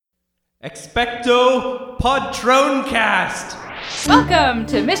Expecto Patroncast! Welcome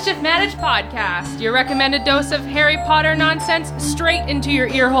to Mischief Managed Podcast, your recommended dose of Harry Potter nonsense straight into your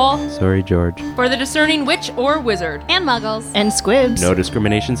ear hole. Sorry, George. For the discerning witch or wizard. And muggles. And squibs. No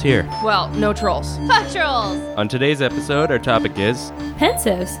discriminations here. Well, no trolls. Patrols. On today's episode, our topic is...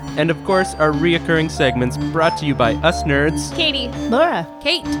 Pensieves. And of course, our reoccurring segments brought to you by us nerds. Katie. Laura.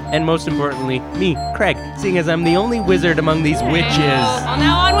 Kate. And most importantly, me, Craig, seeing as I'm the only wizard among these witches. Well,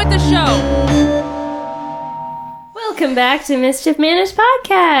 now on with the show. Welcome back to Mischief Managed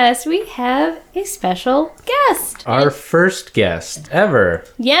Podcast. We have a special guest. Our first guest ever.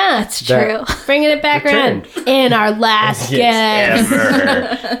 Yeah, That's true. Bringing it back around. And our last guest.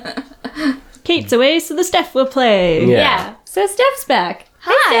 Ever. Kate's away, so the Stef will play. Yeah. So Stef's back.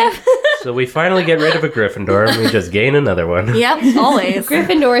 Hi. Hey, Stef. So we finally get rid of a Gryffindor and we just gain another one. Yep, always.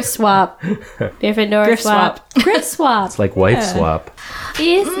 Gryffindor swap. Gryffindor Griff swap. Griff swap. It's like wife swap.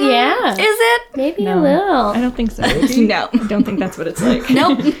 Yeah. Is it? Maybe a little. I don't think so. No. I don't think that's what it's like.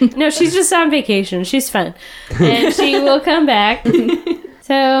 Nope. No, she's just on vacation. She's fun. And she will come back.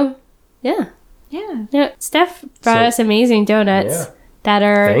 So, yeah. Yeah. No, Stef brought us amazing donuts Yeah. that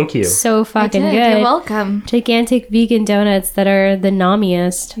are Thank you. so fucking good. You're welcome. Gigantic vegan donuts that are the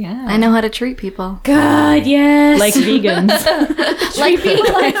nomiest. Yeah. I know how to treat people. God, yes. Like vegans. Like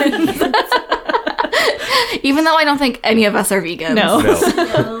vegans. Even though I don't think any of us are vegans. No.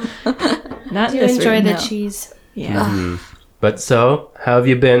 No. Not Do this enjoy room, the no. cheese. Yeah. But so, how have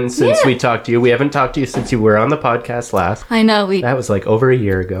you been since we talked to you? We haven't talked to you since you were on the podcast last. I know. That was like over a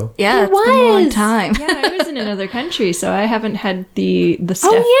year ago. Yeah, It it's been a long was. time. Yeah, I was in another country, so I haven't had the Stef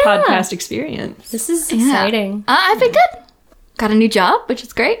yeah. podcast experience. This is exciting. I've been good. Got a new job, which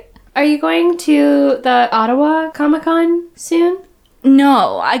is great. Are you going to the Ottawa Comic-Con soon?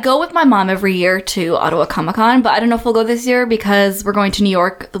 No, I go with my mom every year to Ottawa Comic Con, but I don't know if we'll go this year because we're going to New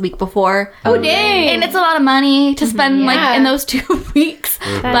York the week before. Oh, dang. And it's a lot of money to spend Yeah. like in those 2 weeks.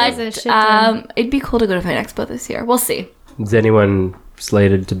 That is a shit ton. It'd be cool to go to Fan Expo this year. We'll see. Is anyone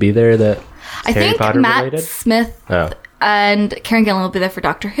slated to be there that I Harry think Potter Matt related? Smith Oh. and Karen Gillan will be there for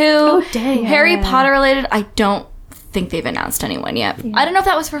Doctor Who. Oh, dang. Harry Potter related, I don't think they've announced anyone yet. I don't know if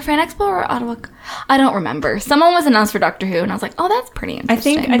that was for Fan Expo or Ottawa. I don't remember. Someone was announced for Doctor Who, and I was like, oh, that's pretty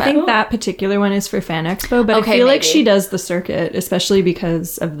interesting. I think that particular one is for Fan Expo, but Okay, I feel like maybe. she does the circuit, especially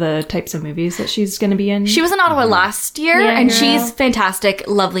because of the types of movies that she's going to be in. She was in Ottawa last year, Yeah, and girl. she's fantastic,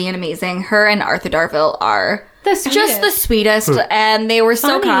 lovely, and amazing. Her and Arthur Darvill are just the sweetest, and they were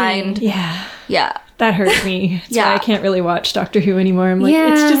so Funny. kind. Yeah. Yeah. That hurt me. That's Yeah. why I can't really watch Doctor Who anymore. I'm like,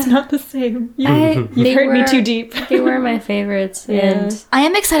 Yeah. it's just not the same. You've They hurt me were- too deep. They were my favorites. And I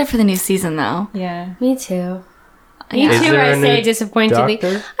am excited for the new season, though. Yeah. me too. Me Yeah. Is too, there I a say new disappointedly.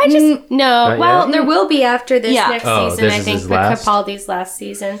 Doctor? I just, no. Not Well, yet? there will be after this Yeah. next Oh, season, this I is think, his for last? Capaldi's last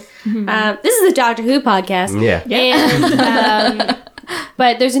season. This is the Doctor Who podcast. Yeah. And,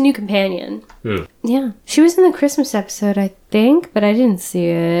 but there's a new companion. Yeah. She was in the Christmas episode, I think, but I didn't see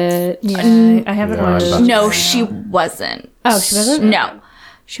it. Yeah. I haven't No, I'm watched. about- No, she wasn't. Oh, she wasn't? No.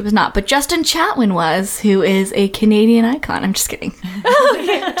 She was not. But Justin Chatwin was, who is a Canadian icon. I'm just kidding.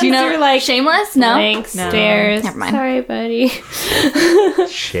 Do you know, You're like, Shameless? No? Blank stares. Never mind. Sorry, buddy.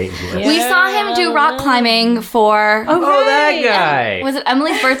 Shameless. We saw him do rock climbing for... Oh, that guy. Was it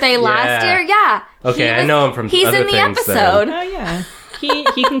Emily's birthday last Yeah. year? Yeah. Okay, He I know him from He's other in the things then. episode. Oh, yeah.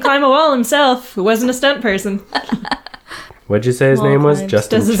 He can climb a wall himself. Who wasn't a stunt person. What'd you say his name was? climbs.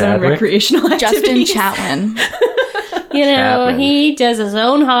 Justin Does his own Chadwick? recreational Justin activities. Chatwin. You know, Chapman. he does his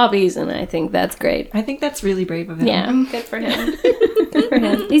own hobbies, and I think that's great. I think that's really brave of him. Yeah, good for him. Good for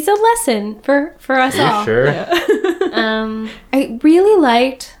him. He's a lesson for us You all. sure? I really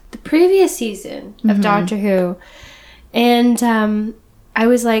liked the previous season of Doctor Who, and I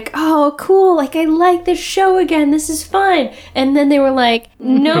was like, "Oh, cool! Like I like this show again. This is fun." And then they were like,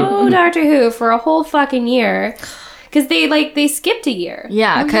 "No Doctor Who for a whole fucking year," because they skipped a year.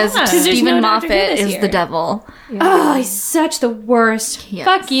 Yeah, because Because there's Stephen no Doctor Who Moffat this is year. the devil. Oh, he's such the worst. Yes.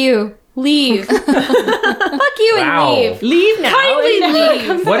 Fuck you. Leave. Fuck you and Wow. leave. Leave now. Kindly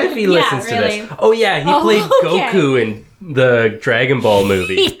leave. What if he listens to really. this? Oh yeah, he played okay. Goku in the Dragon Ball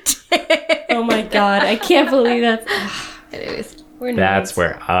movie. Oh my god, I can't believe that. Anyways. We're That's nerds.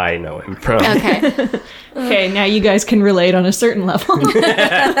 where I know him from. Okay. Okay, now you guys can relate on a certain level.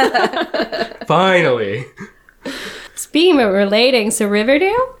 Finally. Speaking of relating, so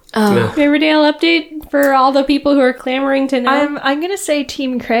Riverdale? Oh. Riverdale update for all the people who are clamoring to know? I'm gonna say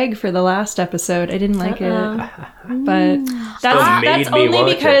Team Craig for the last episode. I didn't like it, but that's me only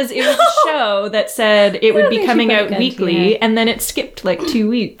watch because it was a show that said it would be think coming she out put a gun weekly, to your and then it skipped like 2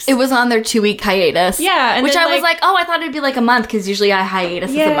 weeks. It was on their 2-week hiatus. Yeah, and which then, I was like, oh, I thought it'd be like a month because usually I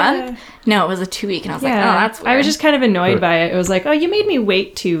hiatus is a month. No, it was a 2-week, and I was like, oh, that's weird. I was just kind of annoyed by it. It was like, oh, you made me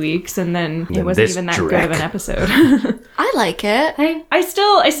wait 2 weeks, and then it wasn't this even that dreck. good of an episode. I like it. I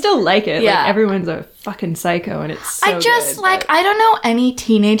still like it. Yeah. Like, everyone's a fucking psycho, and it's so I just good, like, but- I don't know any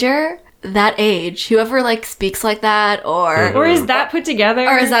teenager that age who ever like speaks like that Or is that put together?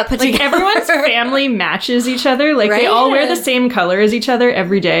 Or is that put like, together? everyone's family matches each other. Like, they Right? all wear the same color as each other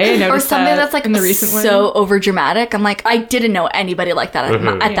every day. I or noticed something that that's like in the recent so one. over dramatic. I'm like, I didn't know anybody like that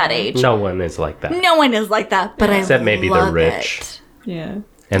at that age. No one is like that. No one is like that, but I Except maybe the love rich. it. Yeah.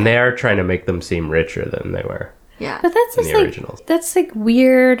 And they are trying to make them seem richer than they were Yeah. But that's in just the like originals. that's like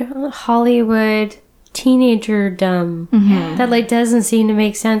weird Hollywood teenager dumb that like doesn't seem to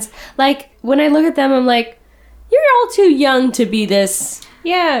make sense. Like when I look at them, I'm like, you're all too young to be this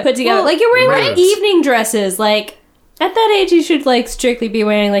Yeah. put together. Well, like you're wearing right. like evening dresses. Like at that age, you should like strictly be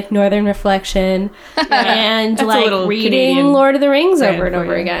wearing like Northern Reflection and That's a like little reading Canadian Lord of the Rings brand over and for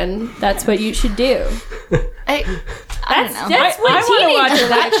over you. again. That's what you should do. I don't know. That's what I wanna watch teenagers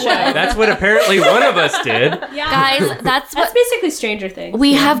that show. That's what apparently one of us did. Guys, that's That's what basically Stranger Things.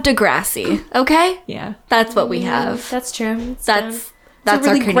 we have Degrassi, okay? Yeah. That's what we have. That's true. That's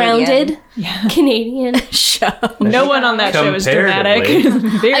a really our Canadian grounded Canadian. show. No one on that show is dramatic.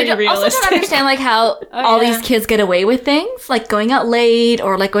 Comparatively. Very I also don't realistic. understand like how all yeah. these kids get away with things, like going out late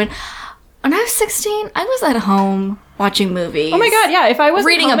or like going. When I was 16, I was at home watching movies. Oh my god, yeah. If I was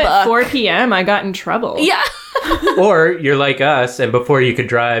Reading home a at book. 4 p.m., I got in trouble. Yeah. Or you're like us, and before you could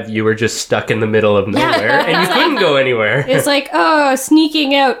drive, you were just stuck in the middle of nowhere, and you couldn't go anywhere. It's like, oh,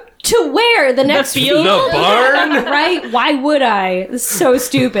 sneaking out to where? The next field? The barn? Right? Why would I? It's so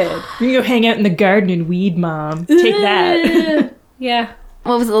stupid. You can go hang out in the garden and weed, Mom. Take that. Yeah.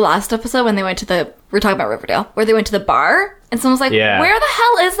 What was it, the last episode when they went to the? We're talking about Riverdale, where they went to the bar, and someone's like, Yeah. "Where the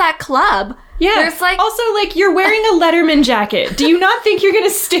hell is that club?" Yeah. There's like, Also, like, you're wearing a Letterman jacket. Do you not think you're gonna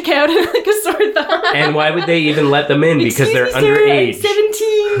stick out like a sore thumb? And why would they even let them in? Because they're Excuse me, underage. Sarah, I'm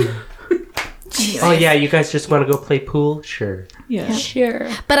 17. Oh yeah, you guys just want to go play pool? Sure. Yeah. Sure.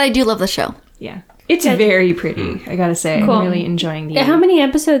 but I do love the show. Yeah. It's very pretty, I gotta say. Cool. I'm really enjoying the How many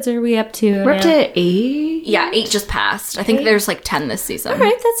episodes are we up to? We're up now? to 8? Yeah, 8 just passed. I think there's like 10 this season. All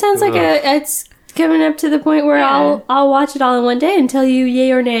right, that sounds like it's coming up to the point where I'll watch it all in one day and tell you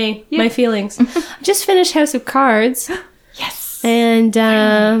yay or nay my feelings. I just finished House of Cards. Yes. And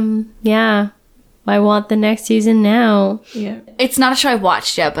yeah, I want the next season now. Yeah. It's not a show I've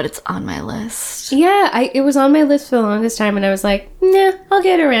watched yet, but it's on my list. Yeah, it was on my list for the longest time, and I was like, nah, I'll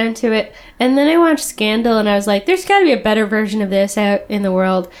get around to it. And then I watched Scandal, and I was like, there's got to be a better version of this out in the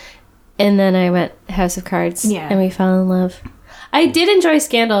world. And then I went House of Cards, and we fell in love. I did enjoy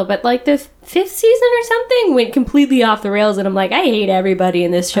Scandal, but like the 5th season or something went completely off the rails, and I'm like, I hate everybody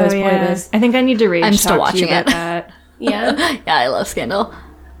in this show. It's pointless. I think I need to rage I'm still talk to you watching about it. that. Yeah. Yeah, I love Scandal.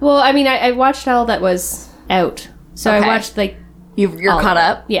 Well, I mean, I watched all that was out, so Okay. I watched like, You're all caught of it.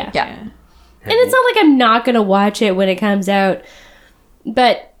 up? Yeah. Yeah. And it's not like I'm not gonna watch it when it comes out,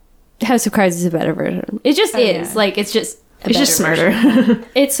 but House of Cards is a better version. It just is. yeah. Like, it's just It's just better smarter. version.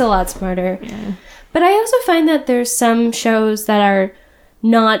 It's a lot smarter. But I also find that there's some shows that are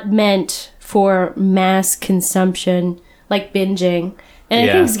not meant for mass consumption, like binging. And I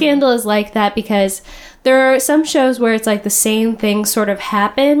Yeah. think Scandal is like that because there are some shows where it's like the same things sort of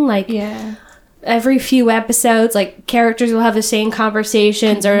happen. Like, Yeah. every few episodes, like characters will have the same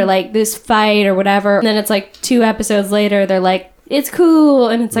conversations or like this fight or whatever. And then it's like 2 episodes later, they're like, it's cool.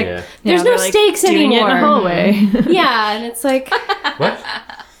 And it's like, Yeah. there's no stakes doing anymore. it in a hallway. Yeah. And it's like, What?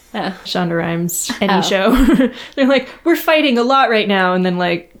 Shonda Rhimes, any show. They're like, we're fighting a lot right now. And then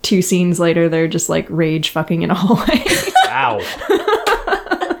like 2 scenes later, they're just like rage fucking in a hallway. Wow.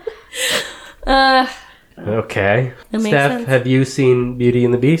 Okay. That makes Steph, sense. have you seen Beauty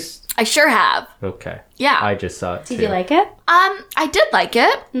and the Beast? I sure have. Okay. Yeah. I just saw it too. did you like it? I did like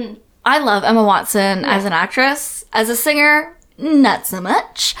it. I love Emma Watson as an actress. As a singer, not so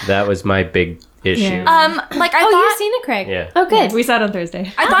much. That was my big issue. Yeah. Like I Oh, thought you've seen it, Craig? Yeah. Oh, good. We saw it on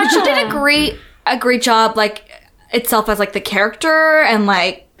Thursday. I thought she did a great job, like itself as like the character and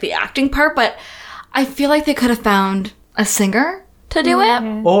like the acting part, but I feel like they could have found a singer to do it.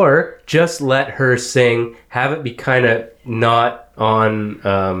 Or just let her sing, have it be kind of not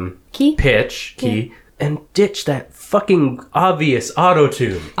on key, and ditch that fucking obvious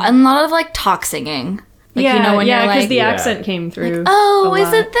auto-tune. And a lot of like talk singing. Like, yeah, you know, when you're because like, the accent came through. oh, a is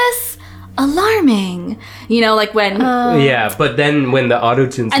lot. it this? alarming. You know, like when Yeah, but then when the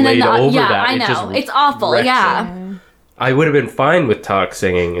auto-tune's and then laid over yeah, that, I it know just it's awful. wrecks Yeah. it. I would have been fine with talk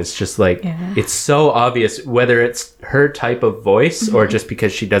singing. It's just like it's so obvious whether it's her type of voice or just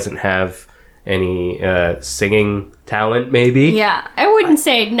because she doesn't have any singing talent, maybe. Yeah. I wouldn't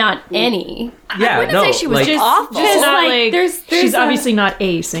say not any. Yeah, I wouldn't say she was like, awful. Just not like, there's she's a- obviously not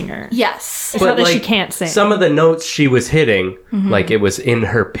a singer. Yes. It's not that she like, can't sing. some of the notes she was hitting, like it was in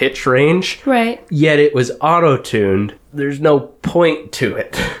her pitch range, Right. yet it was auto-tuned. There's no point to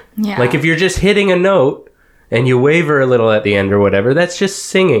it. Yeah. Like if you're just hitting a note and you waver a little at the end or whatever, that's just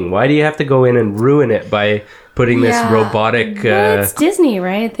singing. Why do you have to go in and ruin it by putting this robotic... Well, it's Disney,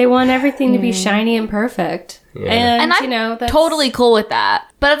 right? They want everything to be shiny and perfect. And I'm you know, that's totally cool with that.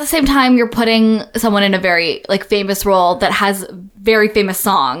 But at the same time, you're putting someone in a very like famous role that has very famous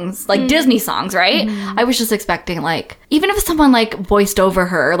songs, like Disney songs, right? I was just expecting like even if someone like voiced over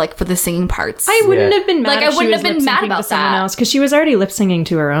her like for the singing parts. I wouldn't have been mad Like, if I wouldn't she was have been mad lip-syncing about to someone that. else because she was already lip-singing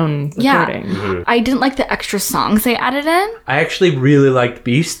to her own recording. I didn't like the extra songs they added in. I actually really liked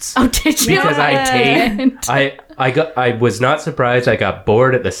Beasts. Oh, did you? Because I was not surprised. I got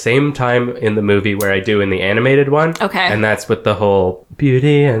bored at the same time in the movie where I do in the animated one. Okay. And that's with the whole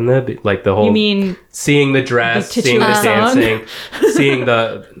beauty and like the whole You mean seeing the dress, the seeing the titular song? dancing, seeing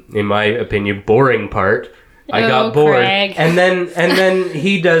the, in my opinion, boring part. I got bored. Craig. And then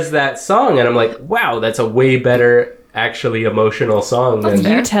he does that song and I'm like, wow, that's a way better actually emotional song than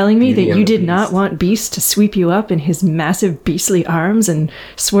you telling me that Beauty and you the did not Beast. want Beast to sweep you up in his massive beastly arms and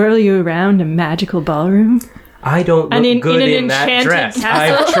swirl you around a magical ballroom? I don't look And in good an in that enchanted dress.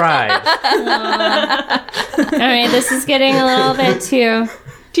 castle. I've tried. all right. This is getting a little bit too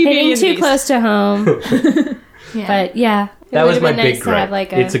hitting too close to home. Yeah. But yeah, it That was would've my been big nice to gripe. have,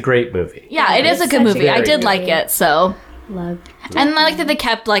 like, It's a great movie. Yeah, it is a It's good such a movie. I very did good like movie. it. So, love. and I like that they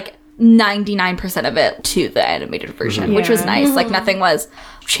kept like 99% of it to the animated version, which was nice. Like nothing was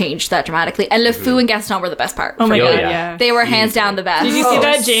changed that dramatically. And LeFou and Gaston were the best part. Oh my Oh, god, yeah. yeah. They were hands down the best. Did you see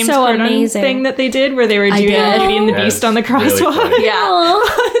that James so Corden amazing. thing that they did where they were doing did. Beauty and the Yeah, Beast on the it's really crosswalk? funny. Yeah,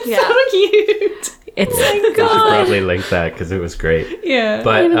 It's so cute. it's I should probably link that because it was great. Yeah. I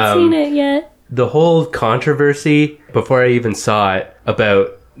But haven't seen it yet. the whole controversy before I even saw it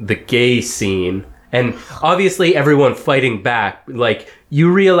about the gay scene, and obviously everyone fighting back, like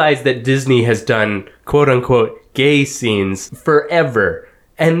you realize that Disney has done quote unquote gay scenes forever.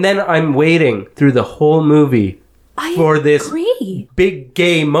 And then I'm waiting through the whole movie for this big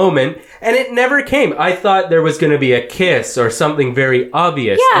gay moment, and it never came. I thought there was going to be a kiss or something very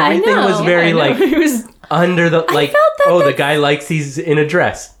obvious. Yeah, I Everything know. was very I know. like It was under the like. felt that Oh, the that's- guy likes he's in a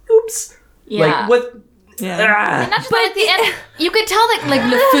dress. Oops. Yeah. Like what? yeah. Ah. not just that at the end. You could tell that like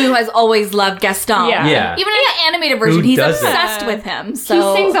LeFou has always loved Gaston. Yeah. Yeah. Even in the animated version, he's doesn't? obsessed with him. He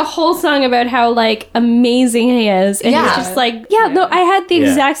So sings a whole song about how like amazing he is, and Yeah. he's just like, yeah, no, I had the Yeah.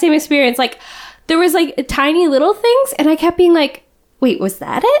 exact same experience. Like, there was like tiny little things, and I kept being like, wait, was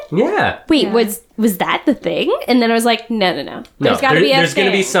that it? Yeah. Wait, was that the thing? And then I was like, no. No, There's got to be a there's going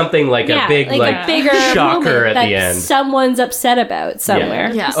to be thing. something like Yeah, a big like a bigger shocker moment at that the end. someone's upset about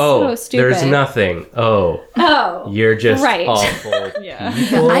somewhere. Yeah. Oh, so stupid. there's nothing. Oh, Oh, you're just Right. awful. Yeah.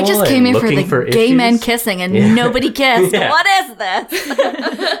 people I just came in and for the looking gay issues. men kissing and Yeah. nobody kissed. Yeah. What is this?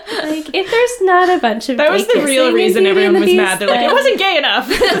 like if there's not a bunch of That was gay the real kissing in reason Beauty everyone and was the mad. They're like, it Beast, wasn't gay enough.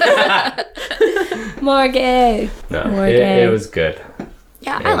 then more gay. No, More it gay. was good.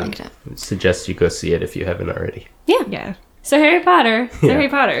 Yeah, I liked it. Suggest you go see it if you haven't already. Yeah. So Harry Potter, So Harry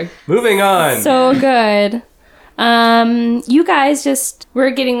Potter. Moving on. so good. You guys just were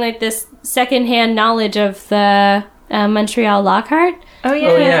getting like this secondhand knowledge of the Montreal Lockhart Oh yeah.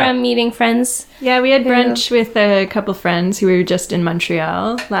 Oh, yeah. from meeting friends. Yeah, we had brunch with a couple friends who were just in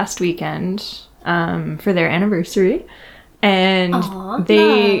Montreal last weekend for their anniversary. And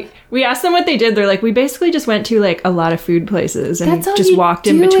we asked them what they did. They're like, we basically just went to like a lot of food places and That's all just you walked do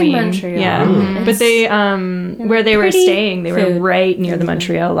in in between. Montreal. Yeah. But they where they were pretty staying, they were food. right near the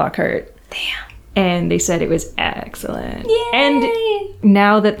Montreal Lockhart. Damn. And they said it was excellent. And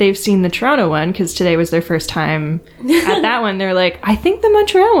now that they've seen the Toronto one, because today was their first time at that one, they're like, I think the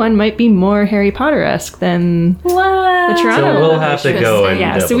Montreal one might be more Harry Potter-esque than What? the Toronto So one. we'll have to go and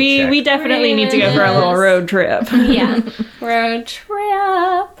Yeah, so double we check. definitely need to go for a little road trip. Yeah, road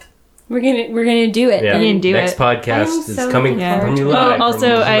trip. We're gonna do it. Yeah. then. didn't do Next it. podcast I'm is so coming looking from you Oh, live.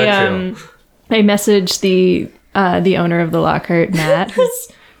 also, from Montreal. I messaged the owner of the Lockhart, Matt, who's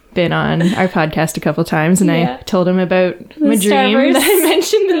been on our podcast a couple times, and Yeah. I told him about my dream Starburst. that I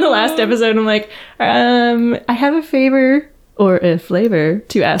mentioned in the last episode. I'm like, I have a favor or a flavor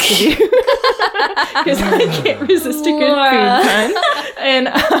to ask of you. because I can't resist a good food pun. And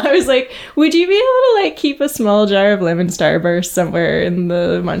I was like, would you be able to like keep a small jar of lemon starburst somewhere in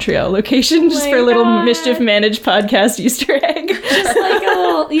the Montreal location just for a little mischief managed podcast Easter egg? Just like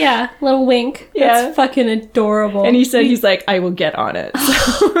a little wink. Yeah. That's fucking adorable. And he said, he's like, I will get on it.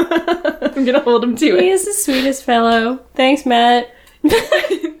 So I'm going to hold him to He it. is the sweetest fellow. Thanks, Matt.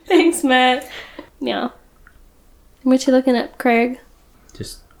 Thanks, Matt. Yeah. What you looking at, Craig?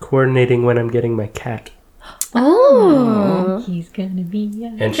 Just coordinating when I'm getting my cat. Oh. He's going to be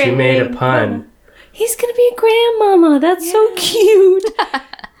And she made a pun. He's gonna be a grandmama. That's so cute.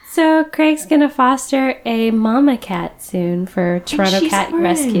 So Craig's gonna foster a mama cat soon for Toronto Cat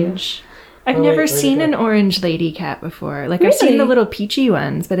Rescue. I've never seen an orange lady cat before. Like, I've seen the little peachy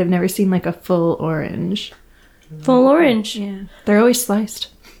ones, but I've never seen like a full orange. Full orange. Yeah. They're always sliced.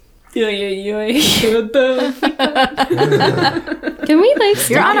 Can we like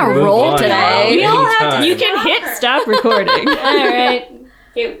You're on a Move roll on. today. We all have Anytime. You can hit stop recording. All right.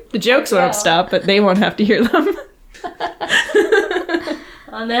 The jokes won't stop, but they won't have to hear them.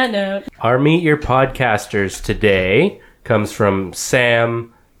 On that note, Our Meet Your Podcasters today comes from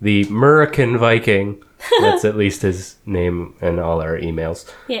Sam, the American Viking. That's at least his name in all our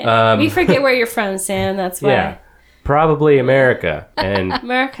emails. yeah, we forget where you're from, Sam. That's why. Yeah, probably America. And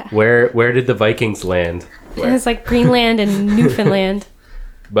America. where did the Vikings land? It's like Greenland and Newfoundland.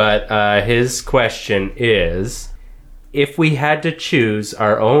 But his question is, if we had to choose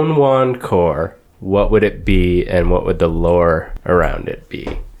our own wand core, what would it be and what would the lore around it be?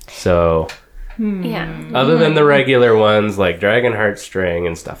 So, Yeah. other than the regular ones like Dragon Heartstring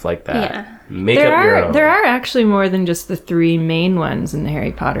and stuff like that, Yeah. make up your own. There are actually more than just the three main ones in the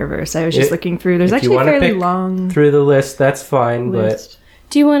Harry Potter verse. I was just looking through. There's If you actually a wanna fairly pick long through the list, that's fine, list.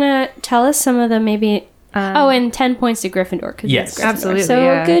 Do you want to tell us some of them? Maybe. And 10 points to Gryffindor. 'Cause Yes. it's Gryffindor. Absolutely, So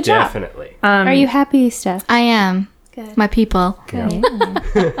yeah. good but job. definitely. Are you happy, Steph? I am. Good. My people. Yeah,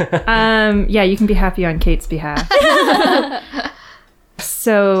 you can be happy on Kate's behalf.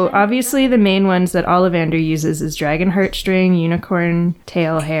 So obviously the main ones that Ollivander uses is Dragon Heartstring, Unicorn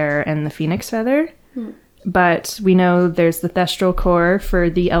Tail Hair, and the Phoenix Feather. But we know there's the Thestral Core for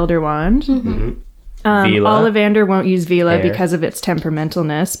the Elder Wand. Vila. Ollivander won't use Vila Hair. because of its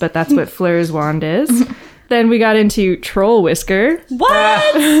temperamentalness, but that's what Fleur's wand is. Then we got into Troll Whisker,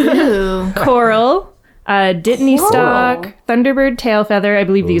 Ooh. Coral, Dittany Stalk, Thunderbird Tail Feather. I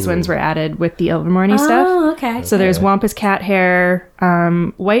believe these ones were added with the Ilvermorny stuff. Oh, okay. So there's Wampus Cat Hair,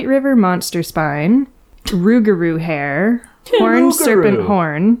 White River Monster Spine, Rougarou Hair, Horned Rougarou. Serpent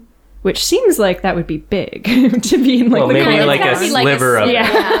Horn, which seems like that would be big to be in like Well, the maybe kind of- like a sliver of it.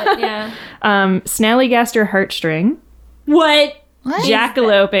 Yeah. Snallygaster Heartstring, What? What?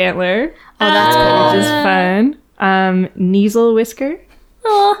 Jackalope Antler, Oh, that's cool. which is fun, Kneasel Whisker,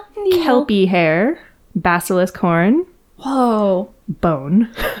 Oh, Kelpie Hair, Basilisk Horn, Whoa. Bone.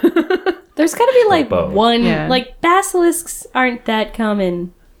 There's got to be like Bow. one. Yeah. Like basilisks aren't that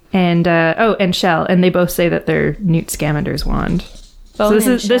common. And and Shell, and they both say that they're Newt Scamander's wand. So Bone this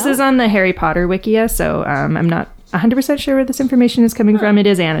and is shell? on the Harry Potter Wikia, so I'm not 100% sure where this information is coming from. It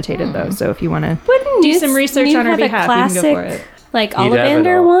is annotated though, so if you want to Wouldn't do Newt- some research Newt on our have a behalf, you can go for classic, it. Like He'd have it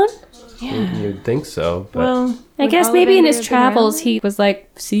Ollivander all. one? You'd think so, but Well, I guess maybe in his travels he was like,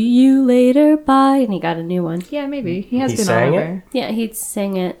 "See you later, bye," and he got a new one. yeah, maybe he has He been sang all it? over. Yeah, he'd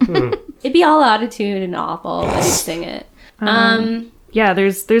sing it. It'd be all attitude and awful, but he'd sing it. Yeah,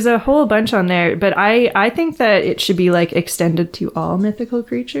 there's a whole bunch on there, but I think that it should be like extended to all mythical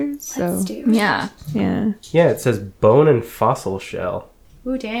creatures. So Yeah. yeah. yeah, it says bone and fossil shell.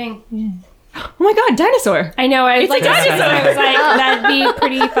 Ooh, dang. Oh my God, dinosaur! I know. I was It's a like, dinosaur. I was like, that'd be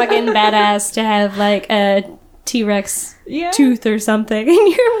pretty fucking badass to have like a T-Rex Yeah. tooth or something in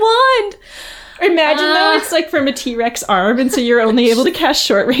your wand. Imagine though, it's like from a T-Rex arm, and so you're only able to cast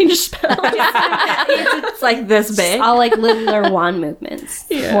short range spells. It's like this big. All like littler wand movements.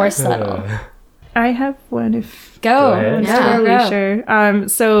 More subtle. I have one if Go ahead. Yeah. totally sure.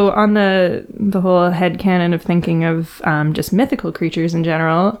 So on the whole headcanon of thinking of just mythical creatures in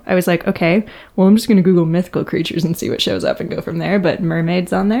general, I was like, okay, well, I'm just going to Google mythical creatures and see what shows up and go from there. But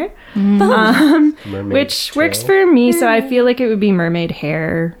mermaids on there, Mermaid which tail. works for me. So I feel like it would be mermaid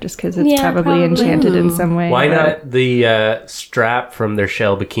hair, just because it's Yeah, probably probably. enchanted in some way. Why but not the strap from their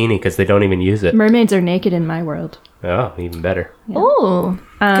shell bikini? Because they don't even use it. Mermaids are naked in my world. Oh, even better. Ooh.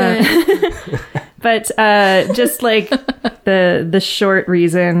 Good. But just like the short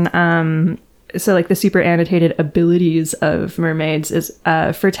reason, so like the super annotated abilities of mermaids is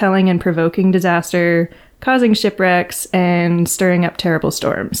foretelling and provoking disaster, causing shipwrecks, and stirring up terrible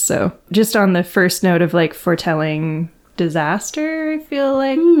storms. So just on the first note of like foretelling disaster, I feel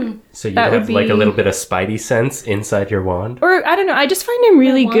like. So you That have would like a be- little bit of spidey sense inside your wand. Or, I don't know, I just find him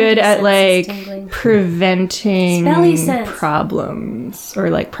really wand good just at, sense like, is tingling. preventing Smelly sense. problems or,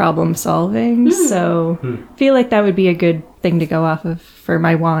 like, problem solving. So, I feel like that would be a good thing to go off of for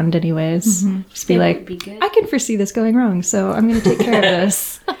my wand anyways. Just be It like, would be good. I can foresee this going wrong, so I'm going to take care of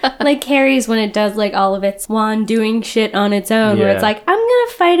this. Like Harry's when it does like all of its wand doing shit on its own, where Yeah. it's like, I'm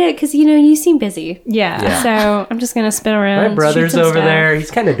gonna fight it because you seem busy. Yeah. So I'm just gonna spin around. My brother's shoot some over stuff. there.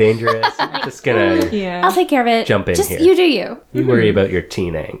 He's kind of dangerous. I'm just gonna Yeah. I'll take care of it. Jump in just here. you do you. you worry about your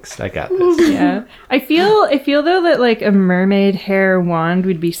teen angst. I got this. Yeah. I feel though that like a mermaid hair wand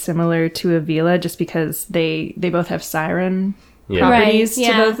would be similar to a Vela just because they both have siren Yeah. properties Right,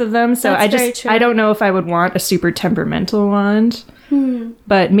 to yeah. both of them. So That's very true. I don't know if I would want a super temperamental wand.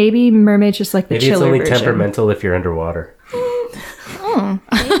 But maybe mermaid's just like the Maybe it's chiller only version. temperamental if you're underwater.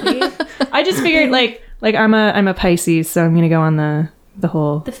 I just figured like I'm a Pisces, so I'm gonna go on the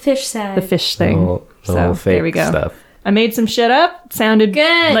whole The fish side. the fish thing. The So whole fake there we go. stuff. I made some shit up. Sounded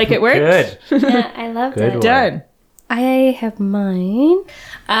Good. like it worked. Good. Yeah, I love Good it. one. Done. I have mine.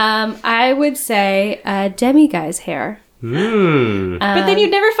 I would say Demiguy's hair. But then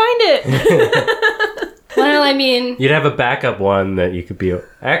you'd never find it. Well, I mean, You'd have a backup one that you could be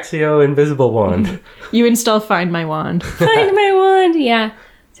Axio invisible wand. You install Find My Wand. find my wand. Yeah,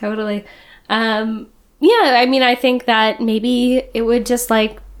 totally. Yeah, I mean, I think that maybe it would just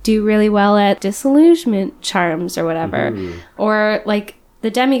like do really well at disillusionment charms or whatever. Or like the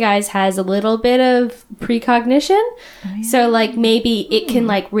Demiguise has a little bit of precognition. So like maybe it can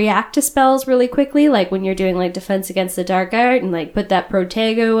like react to spells really quickly, like when you're doing like defense against the dark art and like put that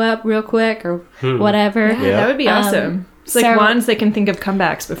Protego up real quick or whatever. Yeah. That would be awesome. It's like so- wands that can think of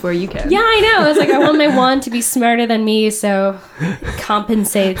comebacks before you can. Yeah, I know. I was like, I want my wand to be smarter than me, so it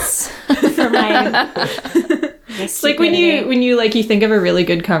compensates for my. It's like when you like you think of a really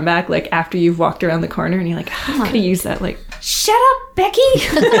good comeback like after you've walked around the corner and you're like, I could have used that like Shut up, Becky.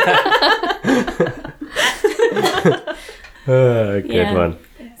 Good Yeah. one.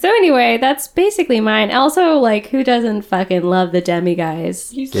 So anyway, that's basically mine. Also, like, who doesn't fucking love the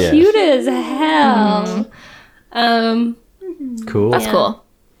Demiguise? He's Yeah. cute as hell. Cool. That's cool.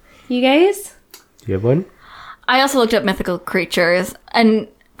 You guys? Do you have one? I also looked up mythical creatures, and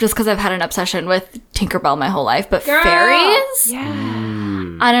just because I've had an obsession with Tinkerbell my whole life, but fairies?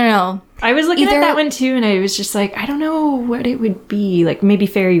 I don't know. I was looking Either- at that one too and I was just like, I don't know what it would be. Like maybe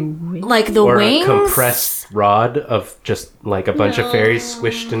fairy wings. Like the Or wings? a compressed rod of just like a bunch of fairies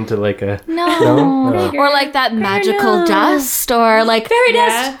squished into like a... No. Or like that magical dust, or like Fairy Yeah,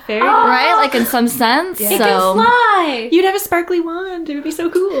 dust. fairy. right? Like in some sense. It can So fly. You'd have a sparkly wand. It would be so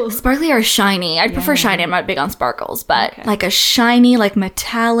cool. sparkly or shiny. I'd prefer shiny. I'm not big on sparkles, but like a shiny, like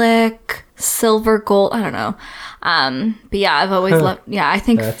metallic, silver, gold. I don't know. But yeah, I've always loved. Yeah, I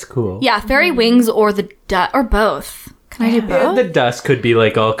think. That's cool. Yeah, fairy wings or the or both. Can I do Yeah, both? the dust could be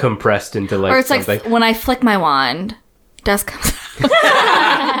like all compressed into like Or it's something. like when I flick my wand, dust comes out.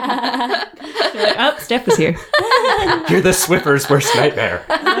 Like, oh, Steph was here. You're the Swiffer's worst nightmare.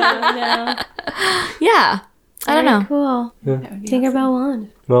 Yeah. I don't know. Cool. Tinkerbell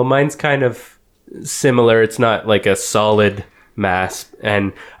wand. Well, mine's kind of similar. It's not like a solid mass.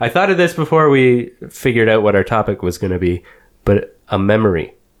 And I thought of this before we figured out what our topic was going to be, but a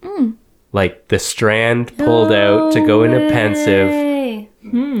memory. Like the strand pulled out to go in a pensive. Hey.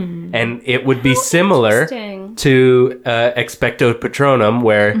 And it would be similar Interesting. to Expecto Patronum,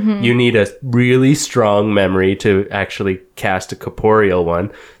 where you need a really strong memory to actually cast a corporeal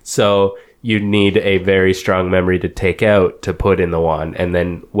one. So you need a very strong memory to take out to put in the wand. And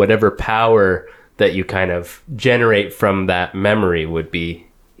then whatever power that you kind of generate from that memory would be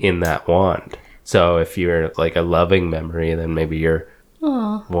in that wand. So if you're like a loving memory, then maybe your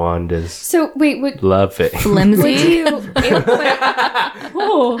wand is So wait, would loving. Flimsy.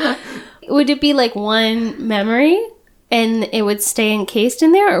 would it be like one memory and it would stay encased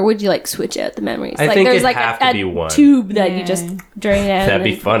in there, or would you like switch out the memories? I like think there's it'd like have a to be one. tube that you just drain out. That'd and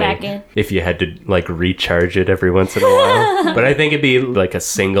be then put back funny in. if you had to like recharge it every once in a while. But I think it'd be like a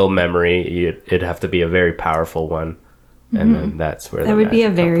single memory. It'd have to be a very powerful one, and then that's where That would be a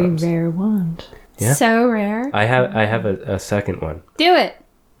magic very comes. rare wand. Yeah. So rare. I have a second one. Do it.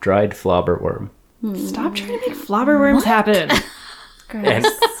 Dried flobberworm. Stop trying to make flobberworms happen. And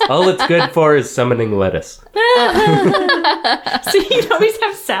all it's good for is summoning lettuce. So you'd always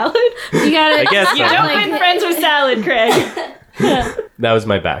have salad? You gotta. I guess so. Don't win friends with salad, Craig. That was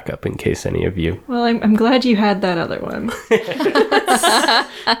my backup in case any of you. Well, I'm glad you had that other one.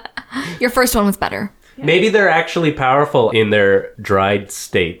 Your first one was better. Maybe they're actually powerful in their dried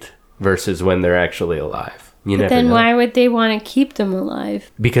state versus when they're actually alive. You But never then know. why would they want to keep them alive?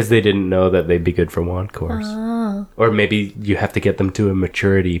 Because they didn't know that they'd be good for wand cores. Oh. Or maybe you have to get them to a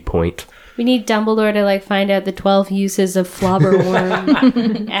maturity point. We need Dumbledore to like find out the 12 uses of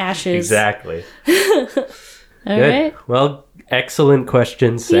flobberworm ashes. Exactly. All Good. right. Well, excellent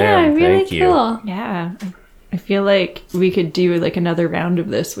question, Sam. Yeah, really Thank you. cool. Yeah. I feel like we could do like another round of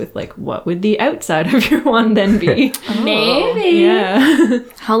this with like, what would the outside of your wand then be? Maybe. Yeah.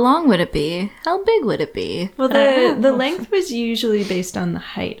 How long would it be? How big would it be? Well, the length was usually based on the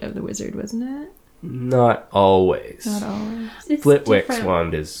height of the wizard, wasn't it? Not always. Not always. It's Flitwick's different.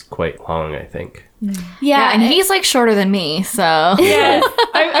 wand is quite long, I think. Yeah, and he's like shorter than me, so. Yeah.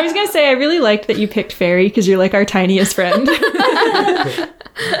 I was going to say, I really liked that you picked Fairy because you're like our tiniest friend.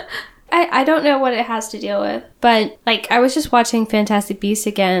 I don't know what it has to deal with, but like I was just watching Fantastic Beasts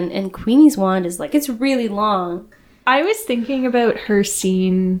again, and Queenie's wand is like, it's really long. I was thinking about her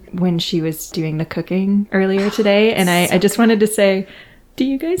scene when she was doing the cooking earlier today, and I just wanted to say, do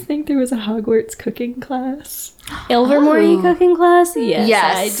you guys think there was a Hogwarts cooking class? Ilvermorny cooking class? Yes,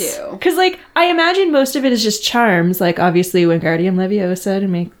 Yes. I do. Because, like, I imagine most of it is just charms, like, obviously Wingardium Leviosa to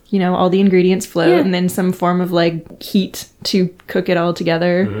make, you know, all the ingredients float, Yeah. and then some form of, like, heat to cook it all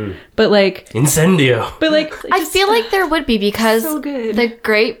together. But, like, Incendio. I feel like there would be because So good. the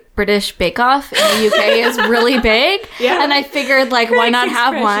Great British Bake Off in the UK is really big. Yeah. And I figured, like, why not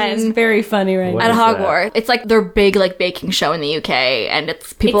have It's one very funny right What at is that? Hogwarts? It's like their big, like, baking show in the UK, and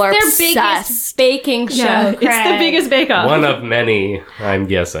it's people are It's their obsessed. biggest baking show. yeah, it's the Craig. biggest bake-off. One of many, I'm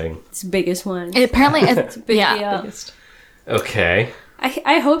guessing. It's the biggest one. Apparently, it's Big yeah. deal. Okay.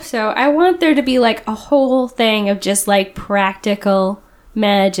 I hope so. I want there to be like a whole thing of just like practical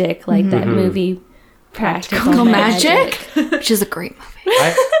magic, like that movie Practical Magic, which is a great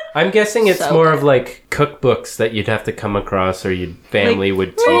movie. I'm guessing it's So more good. of like cookbooks that you'd have to come across or your family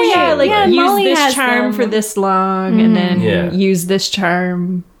would teach Oh, yeah, you. like, Yeah, use Molly this has charm them. for this long, and then Yeah. use this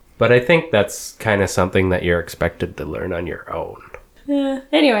charm. But I think that's kind of something that you're expected to learn on your own.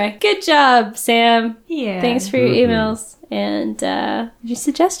 Anyway, good job, Sam. Yeah. Thanks for your emails and your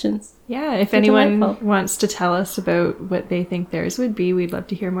suggestions. Yeah, if They're anyone delightful. wants to tell us about what they think theirs would be, we'd love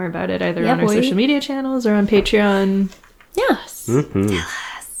to hear more about it, either Yeah, on our boy. social media channels or on Patreon. Yes.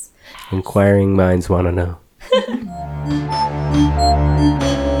 Inquiring minds want to know.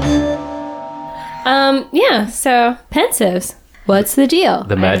 Yeah, so Pensieves. What's the deal?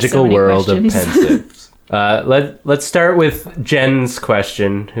 The have magical so many world of questions. Pensieves. Let's start with Jen's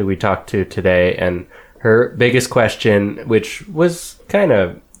question, who we talked to today, and her biggest question, which was kind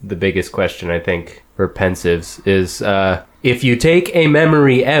of the biggest question, I think, for Pensieves, is if you take a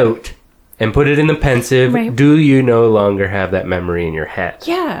memory out and put it in the Pensieve, Right. do you no longer have that memory in your head?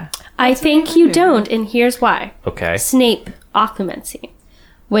 Yeah. I think you don't, and here's why. Okay. Snape, occlumency.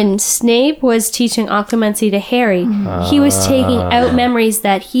 When Snape was teaching occlumency to Harry, he was taking out memories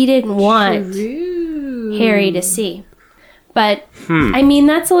that he didn't want Harry to see. But, I mean,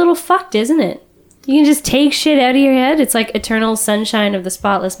 that's a little fucked, isn't it? You can just take shit out of your head. It's like eternal sunshine of the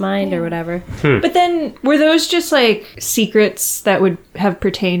spotless mind or whatever. But then, were those just like secrets that would have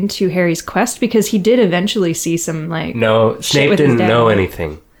pertained to Harry's quest? Because he did eventually see some like. No, Shit Snape with his didn't dad. know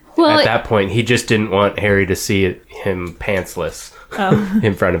anything. Well, At that point, he just didn't want Harry to see him pantsless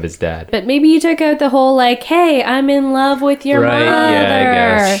in front of his dad. but maybe you took out the whole like, "Hey, I'm in love with your Right, mother." yeah, I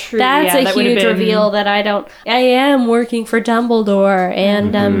guess. True, That's yeah, a that would've huge been- reveal that I am working for Dumbledore,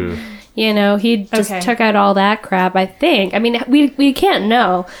 and you know, he just Okay. took out all that crap. I think. I mean, we can't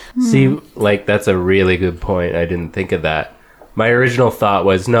know. See, like, that's a really good point. I didn't think of that. My original thought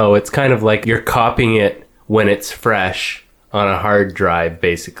was, no, it's kind of like you're copying it when it's fresh on a hard drive,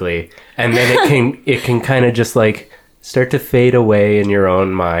 basically. And then it can kind of just, like, start to fade away in your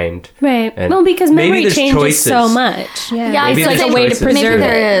own mind. Right. And Well, because maybe memory there's changes choices. so much. Yeah, Maybe I feel there's like choices. maybe preserve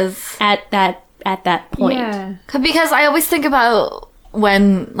there it. is. At that point. Yeah. Because I always think about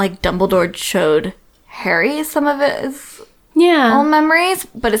when, like, Dumbledore showed Harry some of his Yeah. own memories,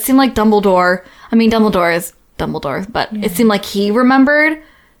 but it seemed like Dumbledore is Dumbledore, but it seemed like he remembered.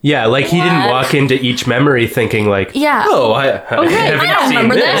 Yeah, like he didn't What? walk into each memory thinking, like, Yeah. oh, I haven't seen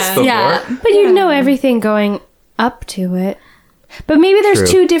remember this this. before. Yeah. But you know everything going up to it. But maybe there's True.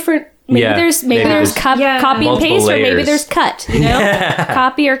 two different. Maybe Yeah, there's maybe there's copy and multiple paste, or maybe layers. there's cut. You know,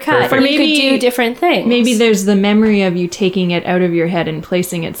 copy or cut. Perfect. Or you Maybe- could do different things. Maybe there's the memory of you taking it out of your head and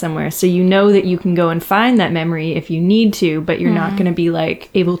placing it somewhere, so you know that you can go and find that memory if you need to, but you're not going to be like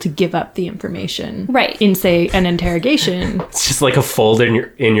able to give up the information, Right. In say an interrogation. It's just like a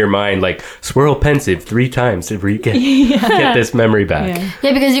folder in your mind, like, swirl pensive 3 times to get this memory back. Yeah.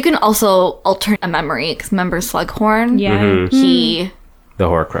 Yeah, because you can also alter a memory. Because remember Slughorn? Yeah. He The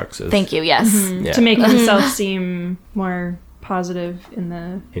Horcruxes. Thank you. Yes. Yeah. To make himself seem more positive in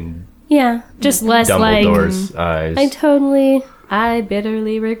the... In Yeah, just less Dumbledore's eyes. I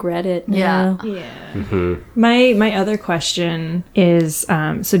bitterly regret it Yeah. now. Yeah. My other question is, so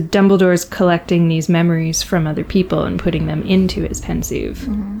Dumbledore's collecting these memories from other people and putting them into his pensieve.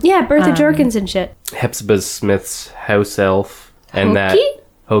 Yeah, Bertha Jorkins and shit. Hepzibah Smith's house elf. And Hokey?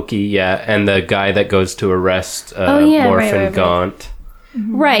 Hokey, yeah. And the guy that goes to arrest yeah, Morphin right. Gaunt.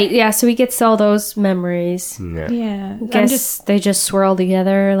 Right, yeah, so he gets all those memories. Yeah. Yeah. Guess they just swirl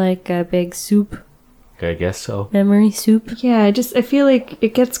together like a big soup. I guess so. Memory soup. Yeah, I feel like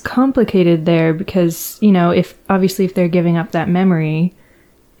it gets complicated there because, if they're giving up that memory,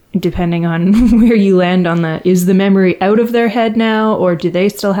 depending on where you land on that, is the memory out of their head now, or do they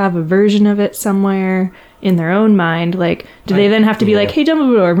still have a version of it somewhere in their own mind? Like, do they then have to be like, hey,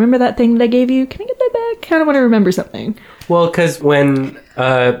 Dumbledore, remember that thing that I gave you? Can I get that back? I kind of want to remember something. Well, because when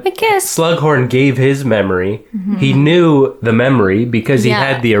I guess. Slughorn gave his memory, he knew the memory because he Yeah.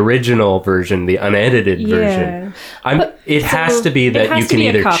 had the original version, the unedited version. It has to be that has you to can be a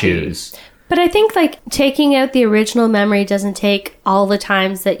either copy. choose. But I think, like, taking out the original memory doesn't take all the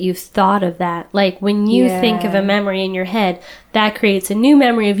times that you've thought of that. Like, when you think of a memory in your head, that creates a new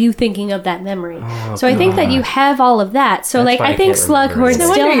memory of you thinking of that memory. So I think that you have all of that. So, That's why I think can't remember Slughorn it.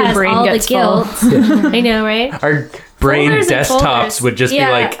 No still wonder your has brain all the gets guilt. I know, right? Our brain Folders and desktops folders. would just Yeah,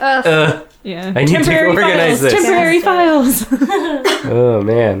 be like, Yeah. I need to organize this. Temporary files. Oh,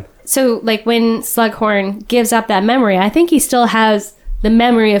 man. So, like, when Slughorn gives up that memory, I think he still has the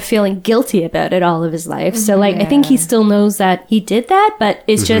memory of feeling guilty about it all of his life. So, like, I think he still knows that he did that, but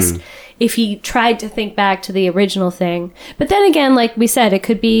it's just if he tried to think back to the original thing. But then again, like we said, it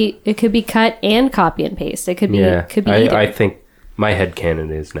could be cut and copy and paste. It could be either. I think my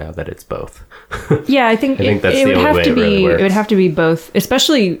headcanon is now that it's both. Yeah, I think that's it the would only have way to it really be. works. It would have to be both,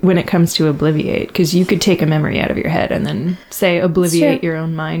 especially when it comes to obliviate, because you could take a memory out of your head and then say obliviate your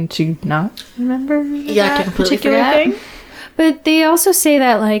own mind to not remember Yeah, that to completely particular forget. thing. But they also say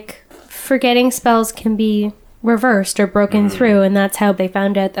that, like, forgetting spells can be reversed or broken through, and that's how they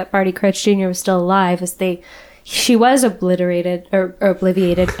found out that Barty Crouch Jr. was still alive, is she was obliterated or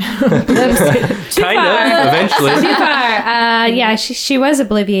obliviated. Kind of, eventually. Too far. Yeah, she was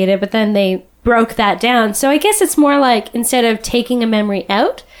obliviated, but then they broke that down. So I guess it's more like, instead of taking a memory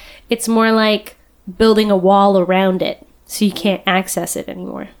out, it's more like building a wall around it so you can't access it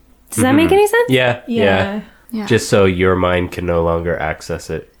anymore. Does that make any sense? Yeah. Yeah. Just so your mind can no longer access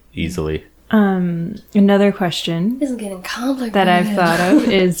it easily. Another question This is getting complicated. that I've thought of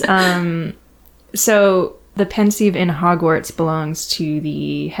is so the Pensieve in Hogwarts belongs to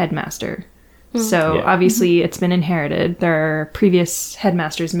the headmaster. So Yeah. obviously it's been inherited. There are previous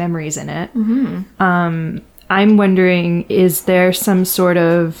headmaster's memories in it. I'm wondering, is there some sort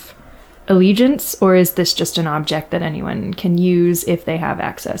of allegiance, or is this just an object that anyone can use if they have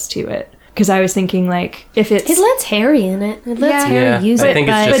access to it? Because I was thinking, like, if it's... It lets Harry in it. It lets Harry Yeah, use I it, think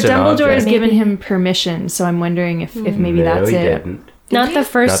it's but just But an Dumbledore has object. given him permission, so I'm wondering if maybe No, that's he it. didn't. not the Not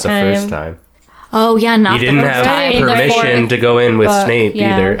first the time. first time. Oh yeah, not He the didn't first have time. In the permission fourth to go in with book, Snape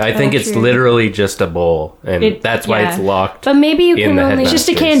yeah. either. I think Oh, it's true. literally just a bowl, and It- that's why it's yeah. locked. But maybe you In can the only headmaster. Just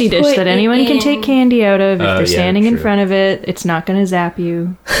a candy dish Put that it anyone can in- take candy out of. If Oh, they're yeah, standing in true. front of it, it's not going to zap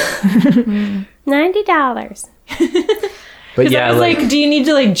you. $90. But Because yeah, I was like, do you need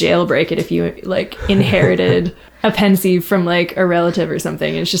to like jailbreak it if you like inherited a Pensieve from like a relative or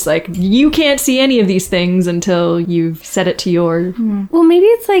something? It's just like, you can't see any of these things until you've set it to your Well, maybe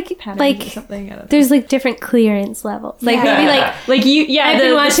it's like pattern or something. I don't know. there's like different clearance levels. Like maybe like Like you, yeah, I've the, been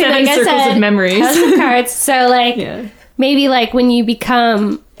the watching, seven like I circles said, of memories. House of Cards. So like Yeah. maybe like when you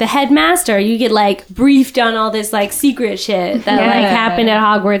become the headmaster, you get like briefed on all this like secret shit that like Yeah. happened at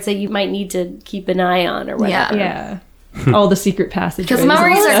Hogwarts that you might need to keep an eye on or whatever. Yeah. All the secret passageways. Because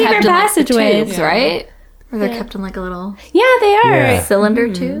memories All the are secret kept in like, the passageways. tubes, right? Or they're kept in like a little Yeah, they are. Yeah.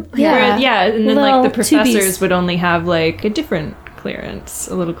 cylinder tube. Yeah. Yeah, and then Little like the professors tubies. would only have like a different clearance,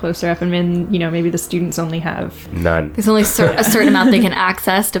 a little closer up, and then maybe the students only have none. There's only a certain amount they can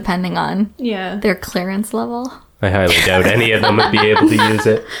access depending on yeah. their clearance level. I highly doubt any of them would be able to use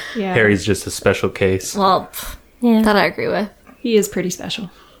it. Yeah. Harry's just a special case. Well, Yeah. that I agree with. He is pretty special.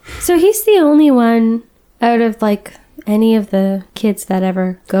 So he's the only one out of like any of the kids that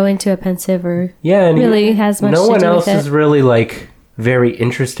ever go into a pensive or Yeah, and really has much no to one do else with is it. really like very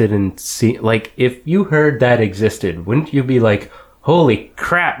interested in like if you heard that existed, wouldn't you be like, holy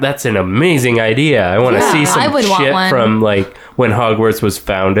crap, that's an amazing idea. I want to Yeah, see I some would want shit one. from like when Hogwarts was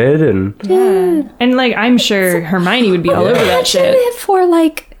founded and And like I'm sure Hermione would be all over that shit. Imagine if for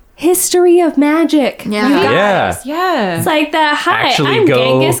like history of magic. Yeah. You guys. Yeah. Yeah. It's like the, hi, Actually I'm go-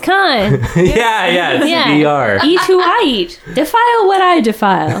 Genghis Khan. It's Yeah. VR. Eat who I eat. Defile what I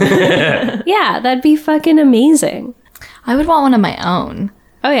defile. Yeah, that'd be fucking amazing. I would want one of my own.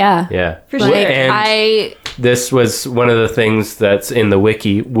 Oh, yeah. Yeah. For Like, sure. And this was one of the things that's in the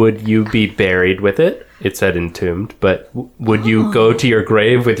wiki. Would you be buried with it? It said entombed, but would you go to your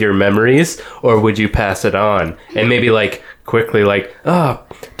grave with your memories, or would you pass it on? And maybe like quickly like,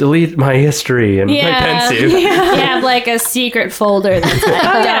 delete my history and my pensive. You have like a secret folder that's like,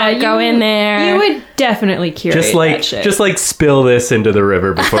 don't go in there. You would definitely curate that shit. Just like spill this into the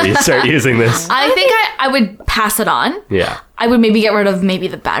river before you start using this. I think I would pass it on. Yeah. I would maybe get rid of maybe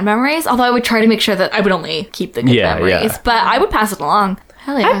the bad memories, although I would try to make sure that I would only keep the good Yeah, memories. yeah. But I would pass it along.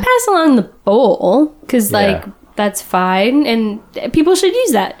 Hell yeah. I'd pass along the bowl because, like, Yeah. that's fine and people should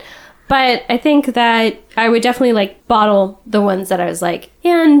use that. But I think that I would definitely, like, bottle the ones that I was like,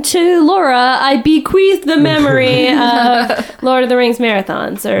 and to Laura, I bequeath the memory of Lord of the Rings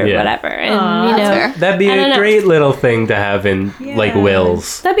marathons or Yeah. whatever. And, Aw, you that's know, fair. That'd be I don't a know. great little thing to have in like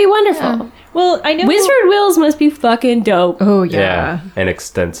wills. That'd be wonderful. Well, I know. Wizard wills must be fucking dope. Oh, Yeah. yeah. And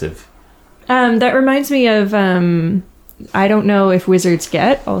extensive. That reminds me of, I don't know if wizards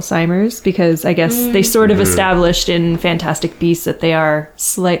get Alzheimer's because I guess they sort of established in Fantastic Beasts that they are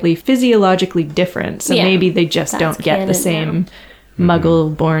slightly physiologically different. So Yeah. maybe they just That's don't get the canon same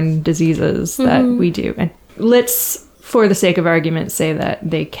muggle-born diseases that we do. And let's, for the sake of argument, say that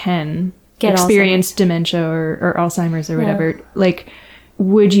they can Get experience dementia or Alzheimer's or whatever. Like,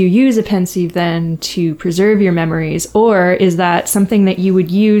 would you use a pensieve then to preserve your memories, or is that something that you would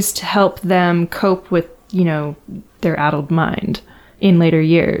use to help them cope with, you know, their addled mind in later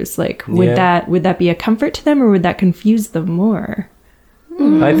years? Like, would that be a comfort to them, or would that confuse them more?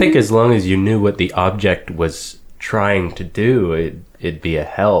 I think as long as you knew what the object was trying to do, it'd be a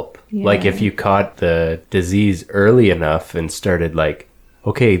help. Like if you caught the disease early enough and started like,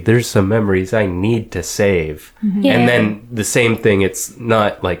 okay, there's some memories I need to save. Yeah. And then the same thing, it's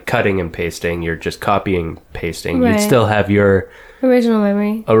not like cutting and pasting, you're just copying, pasting. Right. You'd still have your Original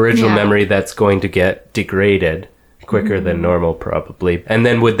memory. original Yeah. memory that's going to get degraded quicker than normal probably. And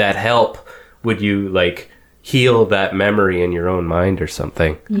then would that help? Would you like heal that memory in your own mind or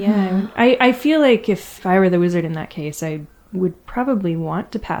something? Yeah. I feel like if I were the wizard in that case, I would probably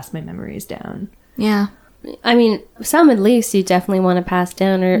want to pass my memories down. Yeah. I mean, some at least you definitely want to pass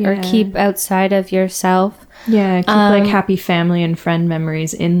down or Yeah. keep outside of yourself. Yeah, keep like happy family and friend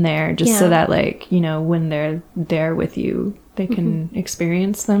memories in there just so Yeah. that, like, you know, when they're there with you, they can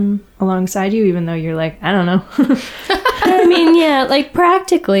experience them alongside you, even though you're like, I don't know. I mean, yeah, like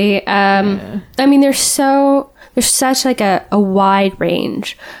practically. I mean, there's such like a wide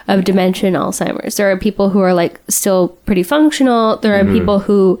range of dementia and Alzheimer's. There are people who are like still pretty functional. There are people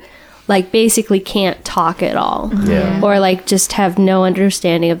who like basically can't talk at all. Yeah. Or like just have no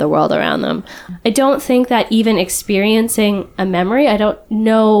understanding of the world around them. I don't think that even experiencing a memory, I don't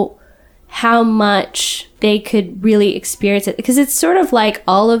know how much they could really experience it, because it's sort of like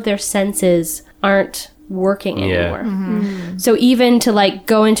all of their senses aren't working Yeah. anymore. So even to like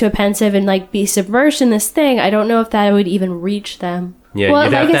go into a pensive and like be submerged in this thing, I don't know if that would even reach them. Yeah, well,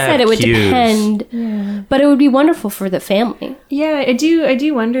 you'd have like to I said, have it would cues. depend, but it would be wonderful for the family. Yeah, I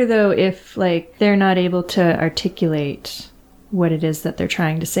do wonder though if like they're not able to articulate what it is that they're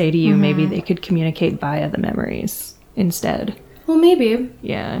trying to say to you. Maybe they could communicate via the memories instead. Well, maybe.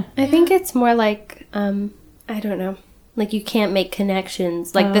 Yeah. I think it's more like, I don't know. Like you can't make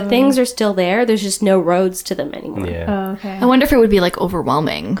connections. Like the things are still there. There's just no roads to them anymore. Yeah. Oh, okay. I wonder if it would be like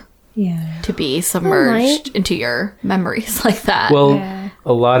overwhelming Yeah. to be submerged into your memories like that. Well,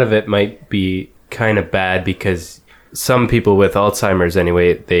 a lot of it might be kind of bad because some people with Alzheimer's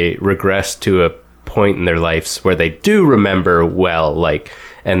anyway, they regress to a point in their lives where they do remember well, like,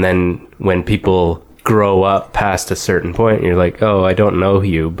 and then when people grow up past a certain point, you're like, oh, I don't know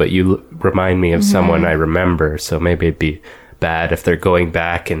you, but you remind me of someone I remember. So maybe it'd be bad if they're going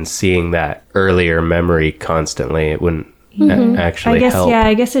back and seeing that earlier memory constantly. It wouldn't actually help.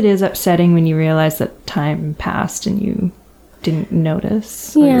 I guess it is upsetting when you realize that time passed and you didn't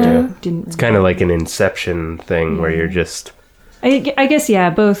notice. or Yeah. didn't. It's kind of like an Inception thing where you're just I guess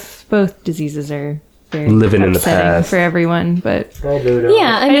both diseases are very Living in the upsetting past. for everyone, but Yeah,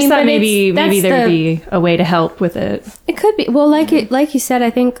 I I mean, just thought but maybe that's there'd the- be a way to help with it. It could be. Well, like you said, I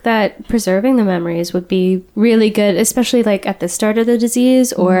think that preserving the memories would be really good, especially like at the start of the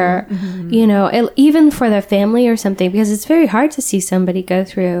disease, or you know, even for their family or something, because it's very hard to see somebody go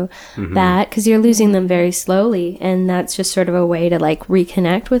through that, because you're losing them very slowly, and that's just sort of a way to like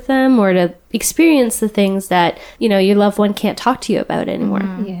reconnect with them or to experience the things that, you know, your loved one can't talk to you about anymore.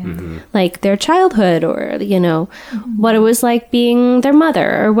 Like their childhood, or, you know, what it was like being their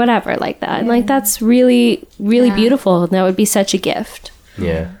mother or whatever like that. And like that's really, really beautiful, and that would be such a gift.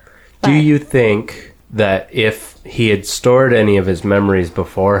 Yeah. Do you think that if he had stored any of his memories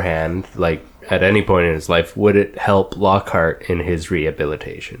beforehand, like at any point in his life, would it help Lockhart in his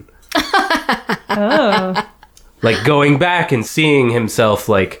rehabilitation? Like going back and seeing himself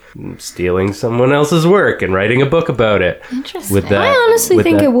like stealing someone else's work and writing a book about it. Interesting. With that, I honestly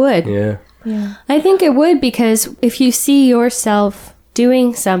think it would. Yeah. I think it would, because if you see yourself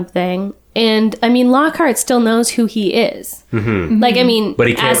doing something, and I mean, Lockhart still knows who he is. Like, I mean, But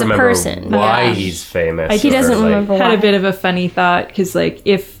he can't as a remember person. why he's famous. He doesn't remember Had why. a bit of a funny thought, because like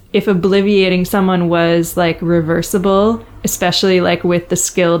if obliviating someone was like reversible, especially like with the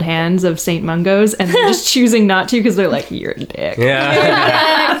skilled hands of Saint Mungo's, and they're just choosing not to because they're like, you're a dick.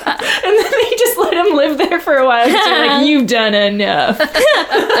 Yeah. And then they just let him live there for a while because they're like, you've done enough.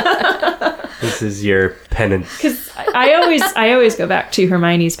 This is your penance. Because I always go back to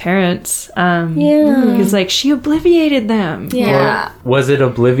Hermione's parents. Because like she obliviated them. Yeah. Was it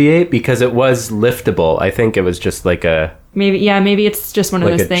obliviate? Because it was liftable. I think it was just like a... Maybe it's just one of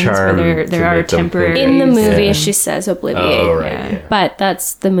Like those a things charm where to there are make them temporary... think. In the movie, Yeah. she says obliviate. Oh, right. Yeah. Yeah. But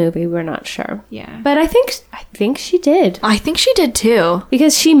that's the movie. We're not sure. Yeah. But I think she did, I think she did too.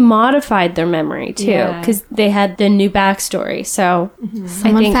 because she modified their memory too, Yeah. because they had the new backstory. So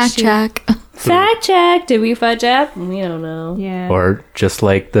Someone think fact she- check. fact check. Did we fudge up? We don't know. Yeah. Or just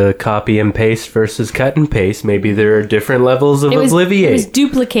like the copy and paste versus cut and paste, maybe there are different levels of It was obliviate.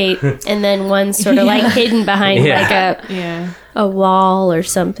 duplicate, and then one sort of like hidden behind Yeah. Yeah. a wall or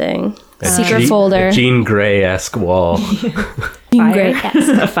something. A Secret Jean- folder. a Jean Grey-esque wall. Great.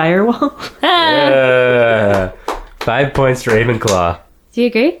 A firewall. 5 points to Ravenclaw. Do you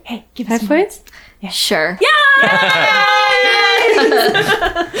agree? Hey, give 5 points? Sure.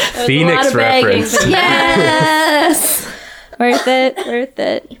 Phoenix reference. Yes. Worth it. Worth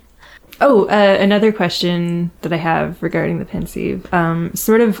it. Oh, another question that I have regarding the Pensieve,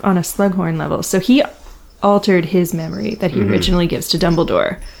 sort of on a Slughorn level. So he altered his memory that he originally gives to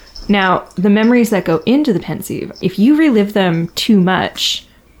Dumbledore. Now, the memories that go into the Pensieve, if you relive them too much,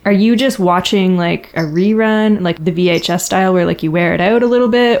 are you just watching like a rerun, like the VHS style where like you wear it out a little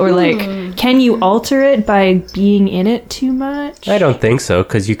bit? Or like, can you alter it by being in it too much? I don't think so,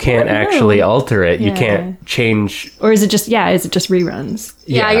 because you can't actually alter it. You Yeah. can't change. Or is it just reruns?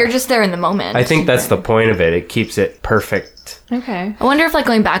 Yeah, you're just there in the moment. I think that's the point of it. It keeps it perfect. Okay. I wonder if like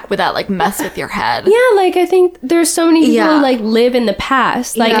going back would that like mess with your head. Yeah, like I think there's so many people Yeah. who like live in the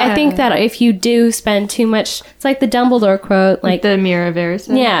past. Like I Yeah. think that if you do spend too much, it's like the Dumbledore quote, like The Mirror of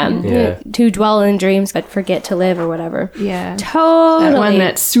Erised. Yeah. to dwell in dreams but forget to live or whatever. Yeah. Totally. That one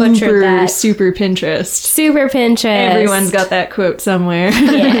that's butchered super Pinterest. Super Pinterest. Everyone's got that quote somewhere.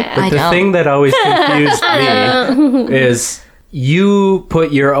 Yeah. I The don't. thing that always confused me is you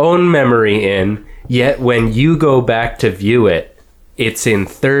put your own memory in, yet when you go back to view it, it's in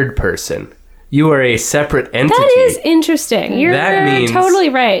third person. You are a separate entity. That is interesting. You're That means- totally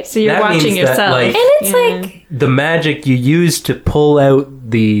right. So you're That watching means that, yourself. like, And it's like the magic you use to pull out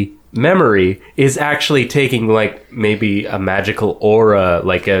the memory is actually taking like maybe a magical aura,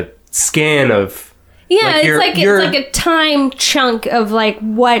 like a scan of yeah, like it's like a time chunk of like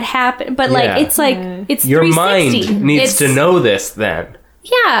what happened, but like Yeah. it's like it's your 360. mind needs It's- to know this then.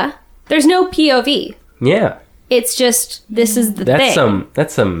 Yeah, there's no POV. Yeah. It's just this is the thing. That's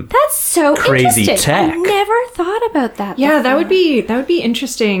some That's so crazy interesting. tech. I never thought about that. Yeah, that before. would be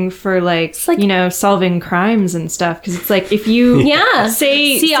interesting for like, like- you know, solving crimes and stuff, because it's like if you Yeah.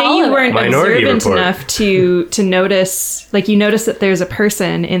 say See all you of it. weren't Minority observant Report. enough to notice, like you notice that there's a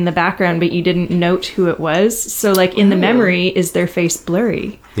person in the background but you didn't note who it was, so like in the memory, is their face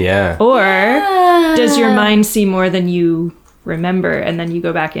blurry, yeah. or does your mind see more than you remember, and then you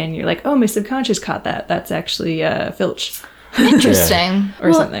go back in, you're like, oh, my subconscious caught that, that's actually Filch Interesting.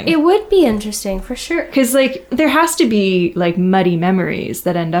 or something. It would be interesting for sure. Because, like, there has to be, like, muddy memories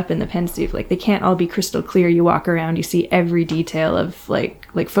that end up in the Pensieve. Like, they can't all be crystal clear. You walk around, you see every detail of, like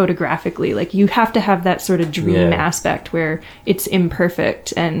photographically. Like, you have to have that sort of dream aspect where it's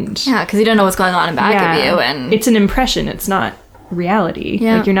imperfect and... Yeah, because you don't know what's going on in back of you, and it's an impression. It's not reality.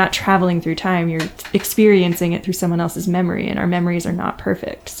 Yeah. Like, you're not traveling through time, you're experiencing it through someone else's memory, and our memories are not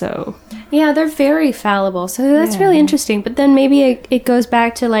perfect. So Yeah, they're very fallible. So that's really interesting. But then maybe it goes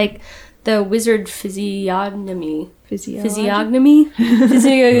back to like the wizard physiognomy. Physiognomy?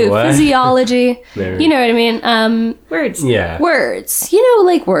 What? Physiology. There. You know what I mean? words. Yeah. Words. You know,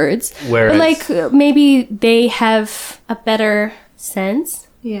 like words. Whereas- But like maybe they have a better sense.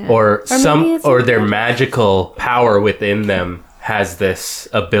 Yeah. Or maybe it's or their magical power within them has this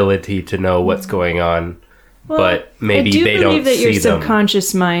ability to know what's going on, but maybe I do they believe don't that your see them.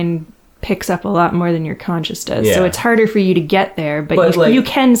 subconscious mind picks up a lot more than your conscious does. Yeah. So it's harder for you to get there, but, But, like- you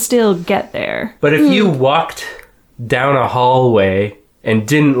can still get there. But if you walked down a hallway and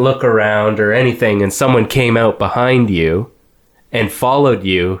didn't look around or anything, and someone came out behind you and followed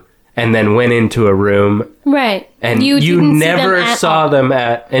you and then went into a room Right. and you didn't see never them at saw all. them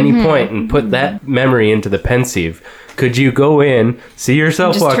at any point and put that memory into the pensieve, could you go in, see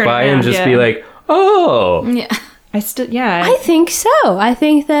yourself Just walk turn by and around, just yeah. be like, oh, Yeah. I think so. I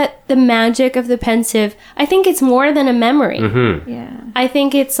think that the magic of the pensieve, I think it's more than a memory. Yeah. I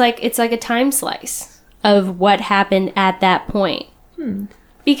think it's like a time slice of what happened at that point.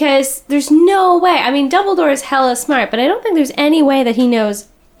 Because there's no way. I mean, Dumbledore is hella smart, but I don't think there's any way that he knows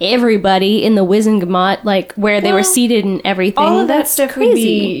everybody in the Wizengamot, like where they were seated and everything. All of that That's stuff crazy. would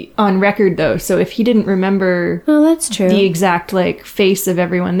be on record, though. So if he didn't remember Oh, that's true. the exact like face of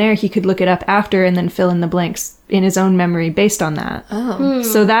everyone there, he could look it up after and then fill in the blanks in his own memory based on that. Oh.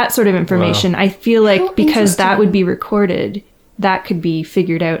 So that sort of information, I feel like because that would be recorded, that could be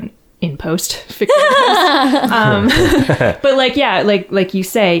figured out in post. But like, yeah, like you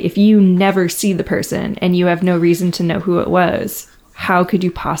say, if you never see the person and you have no reason to know who it was, how could you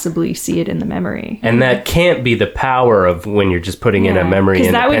possibly see it in the memory? and that can't be the power of when you're just putting in a Yeah. memory 'Cause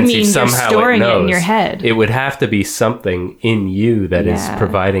in that the would pensieve. mean you're Somehow storing it it knows. in your head. It would have to be something in you that is Yeah.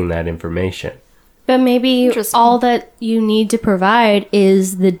 providing that information. But maybe Interesting. all that you need to provide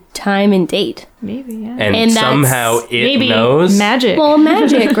is the time and date. Maybe, yeah. And, And that's somehow it Maybe knows. magic. Well,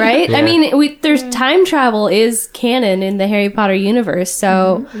 magic, right? Yeah. I mean, there's time travel is canon in the Harry Potter universe,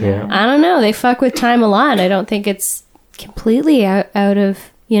 so Yeah. I don't know. They fuck with time a lot. I don't think it's completely out of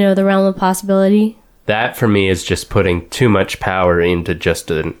the realm of possibility. That for me is just putting too much power into just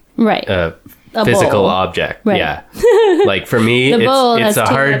a Right. physical bowl. object. Right. Yeah. Like for me, The bowl it's has a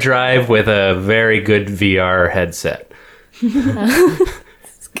too hard much drive with a very good VR headset.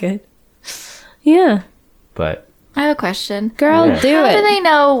 It's good. Yeah. But I have a question. Girl, Yeah. do How it. do they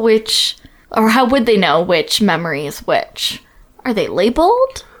know which, or how would they know which memory is which? Are they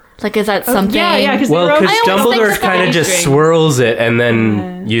labeled? Like, is that something? yeah, because well, because I always think Dumbledore that kind of just strings. swirls it, and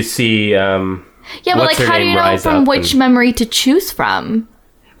then you see. Yeah, but what's like, her how do you name know rise from up which and- memory to choose from?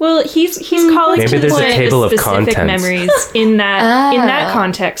 Well, he's calling Maybe to there's a put table the of specific contents. memories in that in Ah. that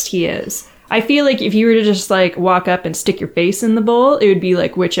context. He is. I feel like if you were to just like walk up and stick your face in the bowl, it would be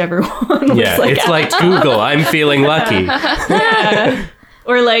like whichever one. Was Yeah, like, it's like Google. I'm feeling lucky.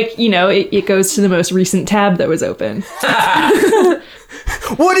 or like it goes to the most recent tab that was open.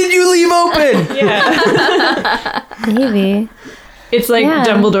 What did you leave open? Yeah, Maybe. it's like Yeah.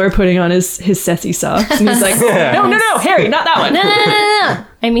 Dumbledore putting on his sessy socks, and he's like, no, Harry, not that one. No.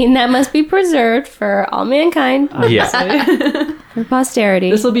 I mean, that must be preserved for all mankind, Yeah. for posterity.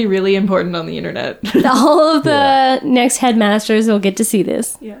 This will be really important on the internet. All of the next headmasters will get to see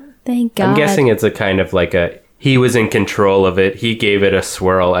this. Yeah. Thank God. I'm guessing it's a kind of like he was in control of it. He gave it a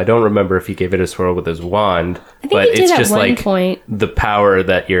swirl. I don't remember if he gave it a swirl with his wand, think but he did it's at just one like point. the power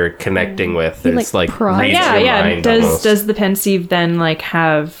that you're connecting with. He, It's like, like prods. reads Yeah, your yeah. mind Does almost. does the pensieve then like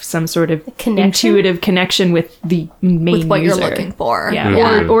have some sort of Connection? intuitive connection with the main With what user? you're looking for. Yeah.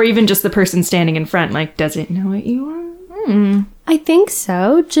 Yeah. Or even just the person standing in front. Like, does it know what you want? I think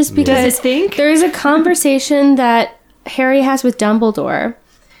so, just because Does it think? there's a conversation that Harry has with Dumbledore,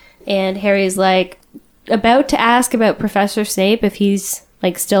 and Harry's like about to ask about Professor Snape if he's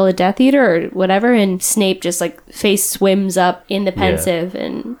like still a Death Eater or whatever, and Snape just like face swims up in the pensive,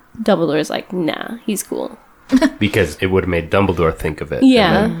 and Dumbledore's like, nah, he's cool. because it would have made Dumbledore think of it.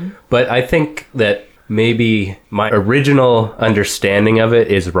 Yeah. And then- but I think that maybe my original understanding of it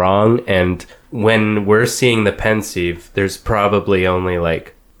is wrong, and when we're seeing the pensieve, there's probably only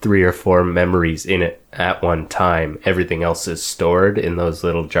like 3 or 4 memories in it at one time. Everything else is stored in those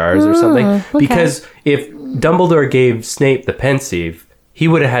little jars or something. okay. Because if Dumbledore gave Snape the pensieve, he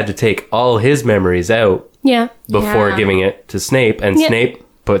would have had to take all his memories out Yeah. before Yeah. giving it to Snape, and Yeah. Snape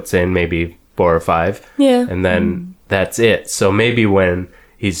puts in maybe 4 or 5, Yeah. and then that's it. So maybe when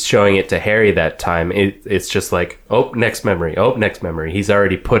he's showing it to Harry that time, it's just like, oh, next memory. Oh, next memory. He's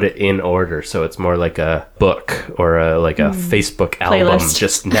already put it in order. So it's more like a book or a Facebook album. Playlist.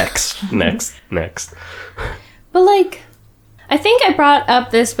 Just next. But like, I think I brought up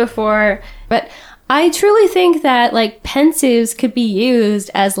this before, but I truly think that like Pensieves could be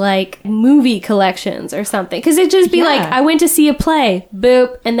used as like movie collections or something. Because it'd just be like, I went to see a play,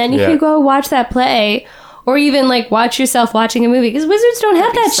 boop, and then you could go watch that play, or even like watch yourself watching a movie. Because wizards don't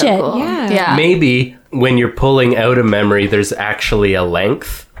have that so shit. cool. Yeah. Maybe when you're pulling out a memory, there's actually a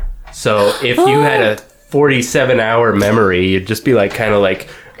length. So if you had a 47-hour memory, you'd just be like kind of like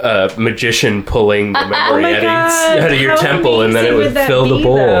a magician pulling the memory out of your temple, and then it would fill the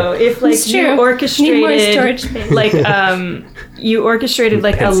bowl. Though? If like It's you true. orchestrated, Need more storage space. like you orchestrated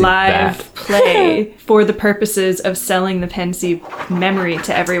like a Pensieve live bath. play for the purposes of selling the Pensieve memory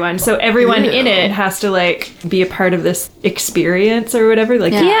to everyone. So everyone in it has to like be a part of this experience or whatever.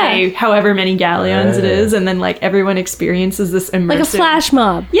 Like pay however many galleons it is, and then like everyone experiences this immersive, Like a flash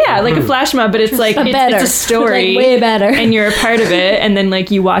mob. Yeah, like a flash mob, but it's like it's a story, Like, way better. and you're a part of it, and then like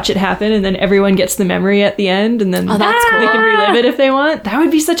you watch it happen, and then everyone gets the memory at the end, and then that's cool. they can relive it if they want. That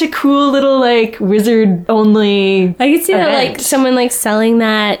would be such a cool little like wizard only. I could see that, event. like someone like selling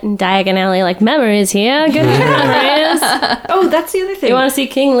that in Diagon Alley, like memories here, good memories. Oh, that's the other thing. You want to see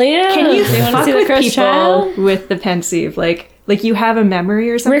King Lear? Can you want to fuck see the with cursed people child? with the Pensieve? Like you have a memory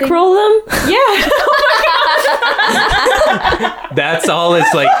or something. Rickroll them? Yeah. That's all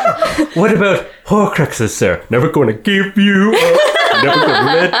it's like. What about Horcruxes, sir? Never going to give you up. Never going to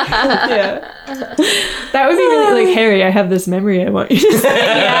let you. Yeah. That would be really like, Harry, I have this memory I want you to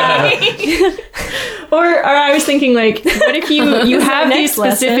say. Or I was thinking like, what if you have these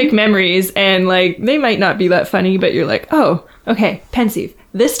specific memories and like they might not be that funny, but you're like, oh, okay, Pensieve.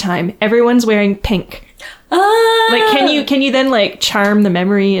 This time everyone's wearing pink. Like, can you then like charm the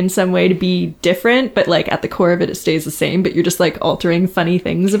memory in some way to be different, but like at the core of it stays the same, but you're just like altering funny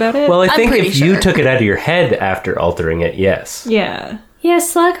things about it? Well, I think pretty if you sure. took it out of your head after altering it, yes. yeah. Yeah,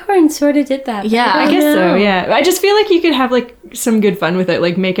 Slughorn sort of did that. Yeah. I guess so, yeah. I just feel like you could have like some good fun with it,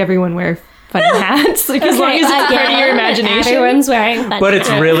 like make everyone wear funny hats, like as long as it's part of your imagination. Everyone's wearing funny But it's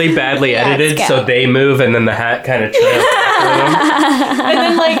really badly edited, Let's so go. they move and then the hat kind of trails after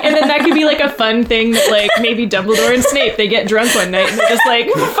them. And then that could be like a fun thing that like maybe Dumbledore and Snape, they get drunk one night and they're just like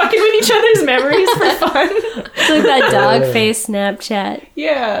fucking with each other's memories for fun. It's like that dog face Snapchat.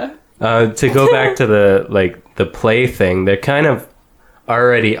 Yeah. To go back to the play thing, they kind of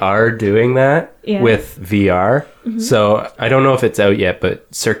already are doing that with VR. So I don't know if it's out yet,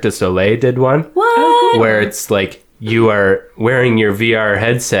 but Cirque du Soleil did one. What? Where it's like you are wearing your VR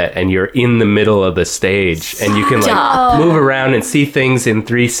headset and you're in the middle of the stage and you can like move around and see things in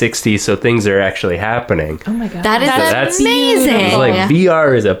 360, so things are actually happening. Oh my god. That is that's amazing. It's like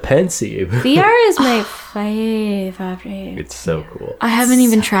VR is a Pensieve. VR is my favorite. It's so cool. I haven't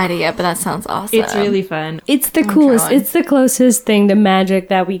even tried it yet, but that sounds awesome. It's really fun. It's the coolest. trying. It's the closest thing to magic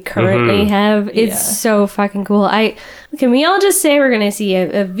that we currently have. It's so fucking cool. Can we all just say we're gonna see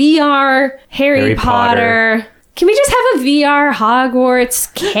a VR Harry Potter? Can we just have a VR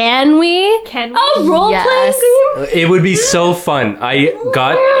Hogwarts? Can we? Can we? Oh, role Yes. playing game? It would be so fun.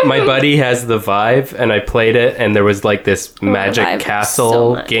 My buddy has the Vive and I played it, and there was like this magic Vive castle so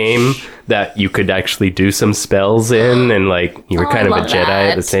much. game that you could actually do some spells in, and like you were kind of a love Jedi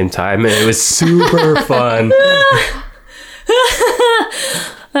at the that. same time, and it was super fun.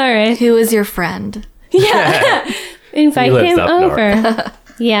 All right. Who is your friend? Invite He lives him up over.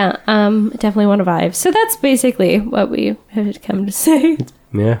 Yeah, definitely want to vibe. So that's basically what we have come to say.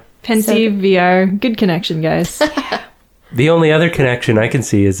 Yeah. Pensieve VR. Good connection, guys. The only other connection I can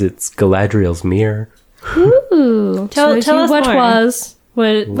see is it's Galadriel's mirror. Ooh. Tell Shows you us what more. was.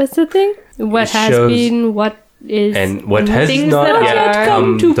 What's the thing? What It has shows- been, what is. And what has things not that yet are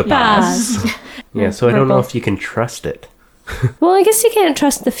come to to pass. Yeah, so I don't know if you can trust it. Well, I guess you can't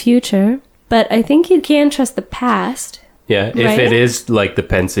trust the future, but I think you can trust the past. Yeah, if Right? it is like the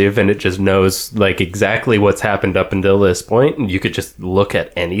Pensieve and it just knows like exactly what's happened up until this point, and you could just look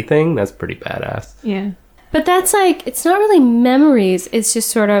at anything, that's pretty badass. Yeah. But that's like, it's not really memories, it's just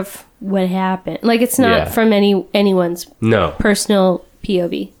sort of what happened. Like, it's not Yeah. from anyone's No. personal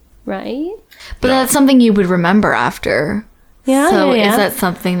POV, right? But that's something you would remember after. Yeah, So yeah. is that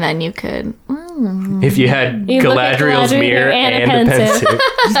something then you could? If you had You look at Galadriel's Galadriel mirror and a and a Pensieve. Pensieve.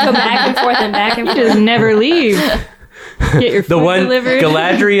 Just go back and forth and back and forth. Just never leave. Get your The food one delivered.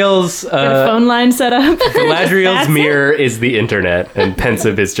 Galadriel's Get a phone line set up. Galadriel's mirror is the internet, and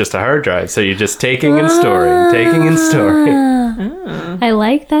Pensieve is just a hard drive. So you're just taking and storing, taking and storing. I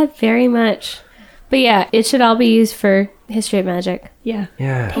like that very much. But yeah, it should all be used for history of magic. Yeah.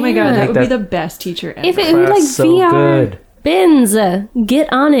 Yeah. Oh my god, that Make would be the best teacher ever. If it was like so VR good. bins,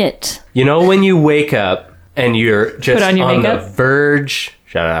 get on it. You know when you wake up and you're just Put on your the makeup? verge,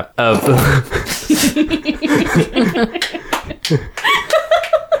 shut up, of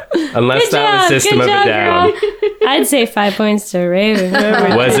unless that was System of a Down. I'd say 5 points to Raven.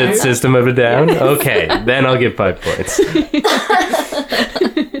 Was it System of a Down? Okay, then I'll give 5 points.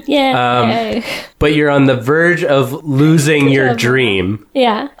 Yeah. But you're on the verge of losing your dream,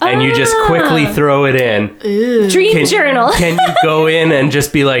 Yeah. and you just quickly throw it in. Dream journal. Can you go in and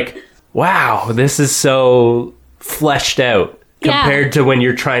just be like, wow, this is so fleshed out Yeah. compared to when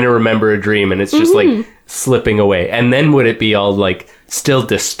you're trying to remember a dream and it's just like slipping away? And then would it be all like still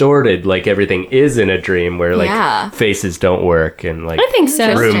distorted like everything is in a dream where like Yeah. faces don't work and like I think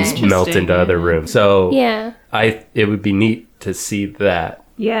so. rooms melt Interesting, into other rooms? So Yeah. it would be neat to see that.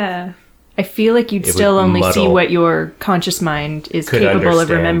 Yeah. I feel like you'd It still would only see muddle. what your conscious mind is Could capable of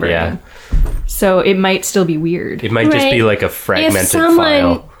understand, remembering. yeah. So it might still be weird. It might just be Right. like a If fragmented someone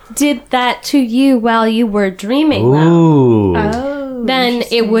file. did that to you while you were dreaming, though, Ooh. then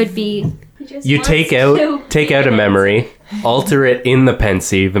it would be. You take out a memory, alter it in the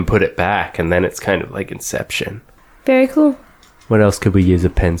Pensieve, and put it back, and then it's kind of like Inception. Very cool. What else could we use a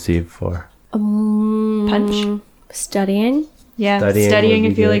Pensieve for? Punch. Studying. Yeah. Studying Studying, would I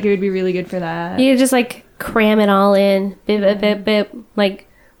be feel good. like it would be really good for that. You just like cram it all in. Bip, bip, bip, bip. Like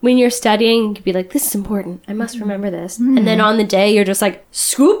when you're studying, you could be like, this is important. I must remember this. And then on the day, you're just like,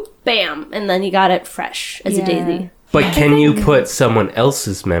 scoop, bam. And then you got it fresh as a daisy. But can you put someone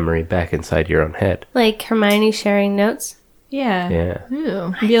else's memory back inside your own head? Like Hermione sharing notes. Yeah. Yeah.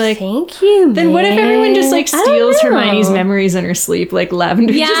 Ooh. Be like, Thank you. then what if everyone just like I don't steals know. Hermione's memories in her sleep? Like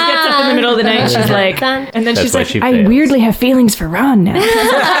Lavender just gets up in the middle of the night and she's like, Done. and then That's she's why like, she I fails. weirdly have feelings for Ron now.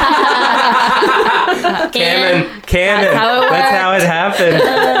 Canon. That's how it happened.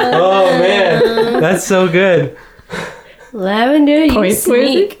 Oh man, that's so good. Lavender, you Points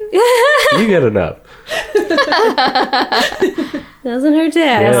sneak. You get enough. Doesn't hurt to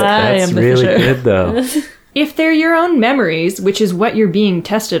ask. I That's am the really fisher. good though. If they're your own memories, which is what you're being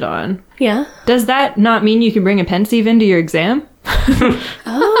tested on, Yeah. does that not mean you can bring a Pensieve into your exam?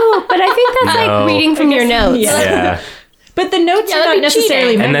 Oh, but I think that's No. like reading from your notes. Yeah. But the notes Yeah, are that'd not be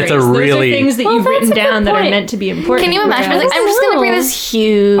necessarily cheating. And memories. that's a really- Those are things that Well, you've that's written a good down that are point. meant to be important. Can you imagine? Whereas- Like, I'm just gonna bring this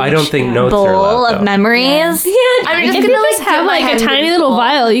huge I don't think notes are bowl allowed, of though. memories. Yeah, I'm just if gonna you just like have dip my like head a into tiny this little bowl.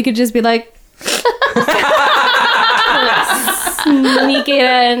 vial, you could just be like sneak it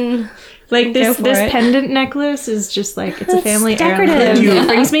in. Like Go this for this it. pendant necklace is just like it's a It's family decorative. heirloom. It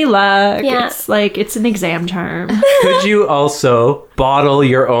brings me luck. Yeah. It's like it's an exam charm. Could you also bottle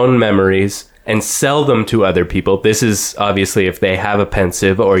your own memories and sell them to other people? This is obviously if they have a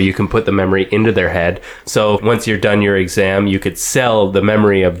Pensieve, or you can put the memory into their head. So once you're done your exam, you could sell the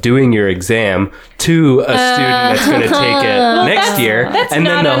memory of doing your exam to a student that's going to take it next year, That's and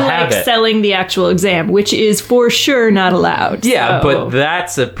then not they'll unlike have it. selling the actual exam, which is for sure not allowed. Yeah, so, but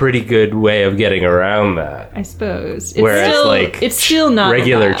that's a pretty good way of getting around that. I suppose it's Whereas still, like it's still not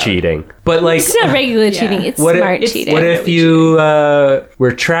regular allowed. cheating. But like It's not regular cheating. It's What if- smart it's- cheating. what if you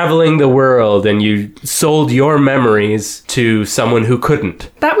were traveling the world and you sold your memories to someone who couldn't?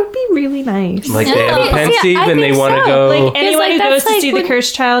 That would be really nice. Like they have a Yeah, Pensieve I and they think want to so. go. Like anyone like, who goes that's to like see when- The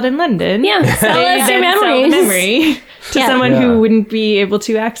Cursed Child in London, Yeah, sell they us their then sell the memories. memory to Yeah. someone Yeah. who wouldn't be able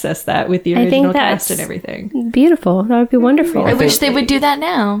to access that with the I think original that's- cast and everything. Beautiful. That would be wonderful. I wish they would do that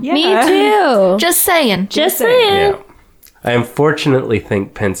now. Yeah. Me too. Just saying. Just saying. Yeah. I unfortunately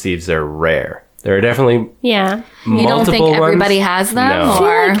think Pensieves are rare. There are definitely Yeah. You don't multiple think everybody ones. has them? No. I feel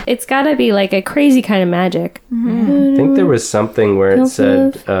Or like it's got to be like a crazy kind of magic. I think there was something where it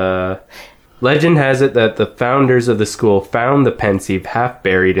said, legend has it that the founders of the school found the Pensieve half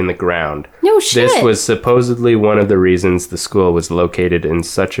buried in the ground. No shit. This was supposedly one of the reasons the school was located in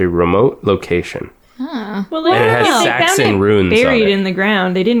such a remote location. Well, And it has if they Saxon found it runes buried on it. in the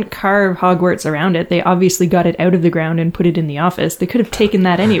ground. They didn't carve Hogwarts around it. They obviously got it out of the ground and put it in the office. They could have taken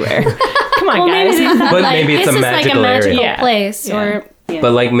that anywhere. Come on, guys. But maybe it's this a is like magical a magical area. Yeah. place, Yeah. or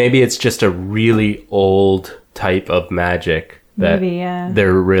But like maybe it's just a really old type of magic that Maybe, yeah.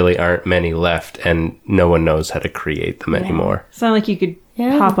 there really aren't many left and no one knows how to create them anymore. It's not like you could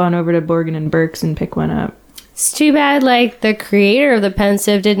Yeah. hop on over to Borgin and Burke's and pick one up. it's too bad. Like the creator of the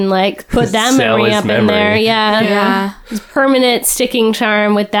Pensieve didn't like put that Sell memory his up in there. memory. Yeah, yeah. permanent sticking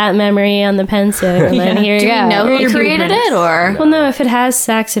charm with that memory on the Pensieve. And then here you Do go. we know who Your created blueprints. it, or Well, no, if it has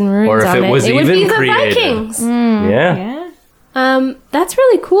Saxon runes Or if on it was it would even be the created. Vikings. Yeah. Yeah. That's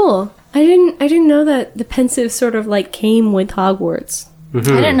really cool. I didn't know that the Pensieve sort of like came with Hogwarts. I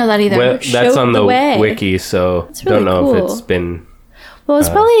didn't know that either. Well, that's showed on the the way. wiki, so It's really don't know cool. if it's been. Well, it's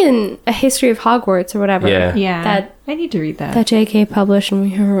probably in A History of Hogwarts or whatever. Yeah. Yeah. That I need to read that. that JK published, and we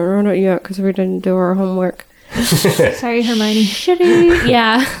haven't read it yet because we didn't do our homework. Sorry, Hermione. Shitty.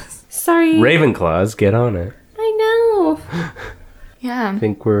 Yeah. Sorry. Ravenclaws, get on it. I know. Yeah. I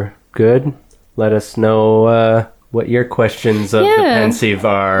think we're good. Let us know what your questions of the Yeah. Pensieve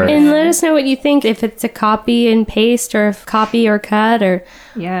are. And let us know what you think, if it's a copy and paste or if copy or cut or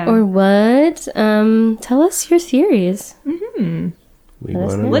Yeah. what. Tell us your theories. We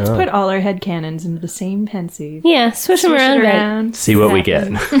want to Let's know. put all our headcanons into the same Pensieve. Yeah, swish them Swish around it a bit. around. See what we get.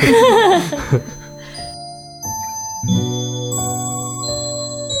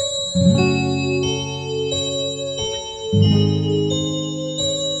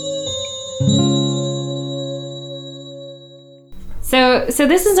 So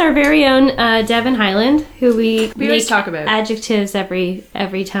this is our very own Devon Highland, who we always make talk about. adjectives every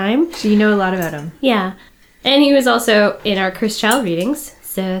time. So you know a lot about him. Yeah, and he was also in our Cursed Child readings.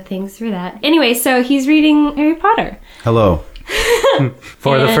 So thanks for that. Anyway, so he's reading Harry Potter, Hello.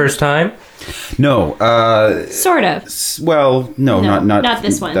 For the And- first time? No, sort of. well, no, No, not not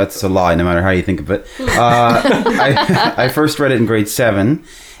this one. That's a lie, no matter how you think of it. I first read it in grade 7,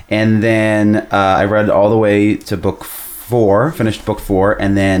 and then I read all the way to book 4, finished book 4,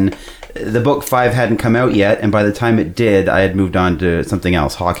 and then the book 5 hadn't come out yet, and by the time it did, I had moved on to something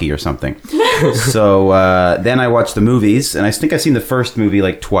else, hockey or something. So then I watched the movies, and I think I've seen the first movie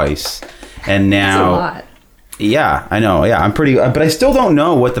like twice, and That's a now... lot. Yeah, I know. Yeah, I'm pretty... but I still don't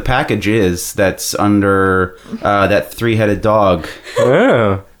know what the package is that's under that 3-headed dog.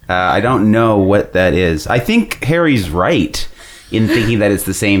 Oh. I don't know what that is. I think Harry's right in thinking that it's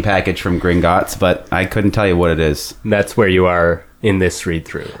the same package from Gringotts, but I couldn't tell you what it is. That's where you are in this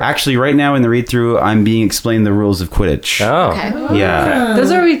read-through. Actually, right now in the read-through, I'm being explained the rules of Quidditch. Oh. Okay. Yeah.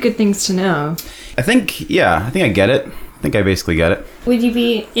 Those are always good things to know. I think I get it. I think I basically get it. Would you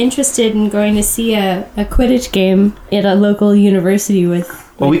be interested in going to see a Quidditch game at a local university with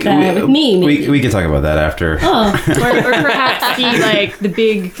me? Maybe? We can talk about that after. Oh, Or perhaps the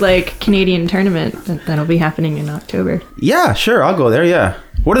big Canadian tournament that'll be happening in October. Yeah, sure. I'll go there, yeah.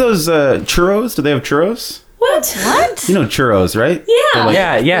 What are those churros? Do they have churros? what? You know churros, right?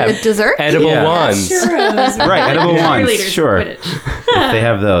 Yeah. Yeah. With dessert? Edible Yeah. ones. Churros. Right, edible ones. Cheerleaders Sure. in If Quidditch. they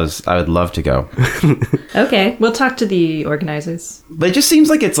have those, I would love to go. Okay. We'll talk to the organizers. But it just seems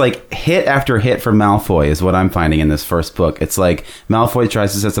like it's like hit after hit for Malfoy is what I'm finding in this first book. It's like Malfoy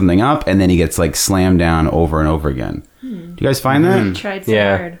tries to set something up and then he gets like slammed down over and over again. Do you guys find that? Tried so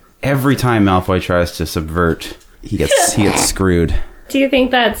Yeah. hard. Every time Malfoy tries to subvert, he gets screwed. Do you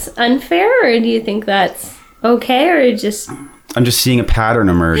think that's unfair, or do you think that's okay, or just I'm just seeing a pattern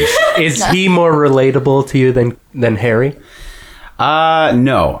emerge. Is he more relatable to you than Harry?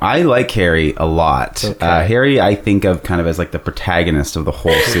 No, I like Harry a lot. Okay. Harry, I think of kind of as like the protagonist of the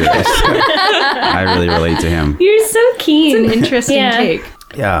whole series. I really relate to him. you're so keen? It's an interesting Yeah. take.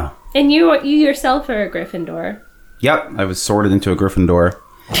 Yeah. And you yourself are a Gryffindor. Yep, I was sorted into a Gryffindor.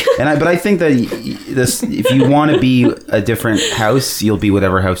 But I think that if you want to be a different house, you'll be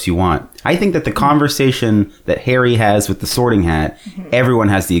whatever house you want. I think that the conversation that Harry has with the Sorting Hat, everyone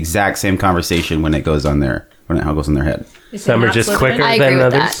has the exact same conversation when it goes on their head. Some are just quicker I agree than with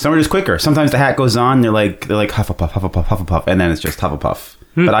others. that. Some are just quicker. Sometimes the hat goes on, they're like Hufflepuff, Hufflepuff, Hufflepuff, and then it's just Hufflepuff.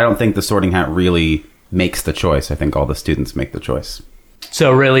 But I don't think the Sorting Hat really makes the choice. I think all the students make the choice.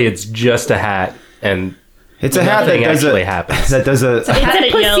 So really, it's just a hat, and It's a hat that nothing does actually happens. that does It's a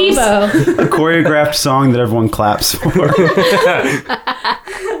placebo. a choreographed song that everyone claps for,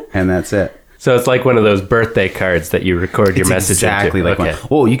 and that's it. So it's like one of those birthday cards that you record your message exactly into. like Okay. one.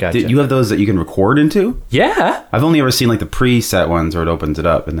 Oh, you Gotcha. you have those that you can record into? Yeah. I've only ever seen like the preset ones where it opens it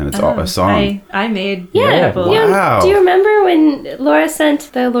up and then it's all a song. I made Yeah. a couple. Wow. Do you remember when Laura sent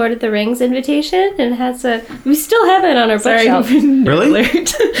the Lord of the Rings invitation and has a? We still have it on our bookshelf. Really?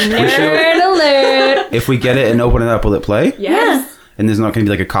 Alert. Nerd alert! If we get it and open it up, will it play? Yes. And there's not going to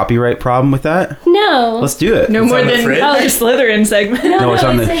be like a copyright problem with that? No. Let's do it. No more on the than fridge? our Slytherin segment. No, it's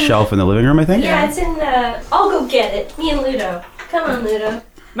on it's the in- shelf in the living room, I think. Yeah, it's in the. I'll go get it. Me and Ludo. Come on, Ludo.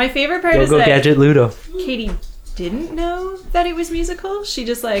 My favorite part Go is go that gadget Ludo. Katie didn't know that it was musical. She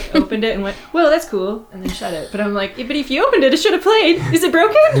just opened it and went, "Well, that's cool," and then shut it. But I'm like, yeah, but if you opened it, it should have played. Is it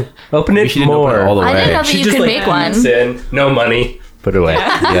broken? Open Maybe it she didn't more. open it all the way. I didn't know that She you just could like make one. peeks in, no money, put it away.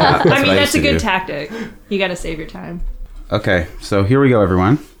 Yeah, I mean, that's a good time. tactic. You got to save your time. Okay, so here we go,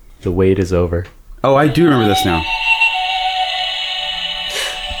 everyone. The wait is over. Oh, I do remember this now.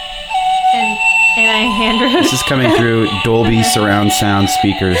 And I hand her. This is coming through Dolby surround sound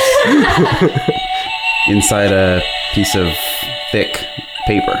speakers inside a piece of thick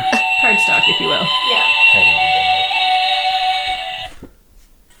paper. Cardstock, if you will.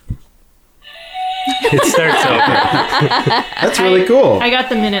 It starts over. That's really cool. I got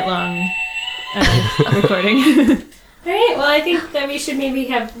the minute-long recording. All right. Well, I think that we should maybe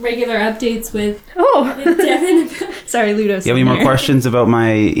have regular updates with Oh, Devin. sorry, Ludo's. Do you have any more questions about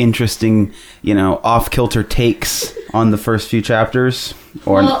my interesting, off-kilter takes on the first few chapters?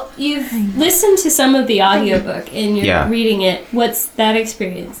 Or Well, you've listened to some of the audiobook and you're Yeah. reading it. What's that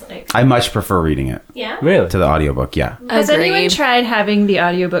experience like? I much prefer reading it Yeah. Really? to the audiobook, yeah. Has anyone Agreed. tried having the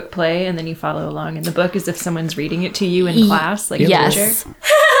audiobook play and then you follow along in the book as if someone's reading it to you in class, like a Yes. teacher?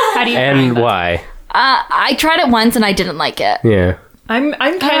 How do you And find that? why? I tried it once and I didn't like it. Yeah. I'm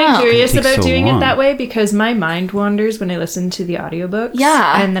kind Oh. of curious It takes about so doing long. it that way because my mind wanders when I listen to the audiobooks.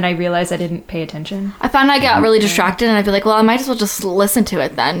 Yeah. And then I realize I didn't pay attention. I found I got really distracted and I'd be like, well, I might as well just listen to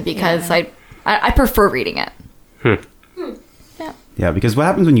it then because I prefer reading it. Yeah, because what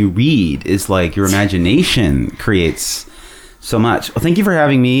happens when you read is like your imagination creates so much. Well, thank you for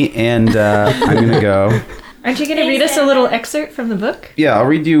having me, and I'm going to go. Aren't you going to read us a little excerpt from the book? Yeah, I'll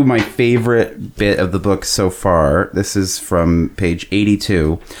read you my favorite bit of the book so far. This is from page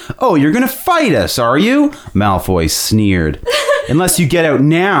 82. Oh, you're going to fight us, are you? Malfoy sneered. Unless you get out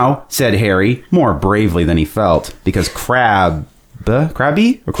now, said Harry, more bravely than he felt, because Crabby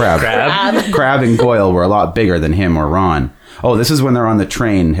or Crab? Crab and Goyle were a lot bigger than him or Ron. Oh, this is when they're on the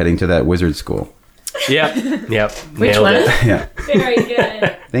train heading to that wizard school. Yep. Which Nailed one? it. Yeah. Very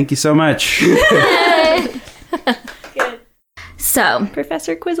good. Thank you so much. So,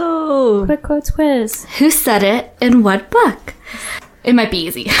 Professor Quizzle. Quick quotes quiz. who said it in what book? It might be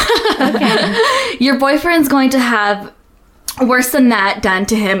easy. Your boyfriend's going to have worse than that done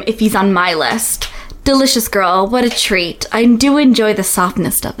to him if he's on my list. Delicious girl, what a treat. I do enjoy the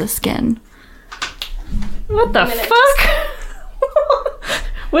softness of the skin. What the fuck?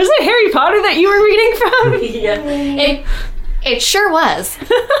 Was it Harry Potter that you were reading from? It sure was. Do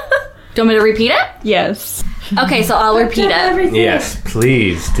you want me to repeat it? Yes. Okay, so I'll repeat it. Yes,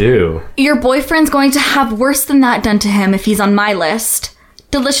 please do. Your boyfriend's going to have worse than that done to him if he's on my list.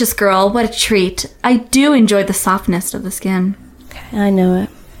 Delicious girl, what a treat. I do enjoy the softness of the skin. I know it.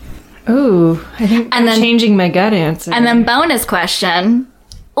 Oh, I think And I'm then- changing my gut answer. And then bonus question.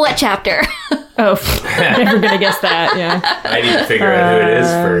 What chapter? Oh, never gonna guess that, yeah. I need to figure out who it is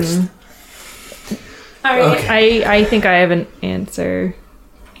first. All right. I think I have an answer.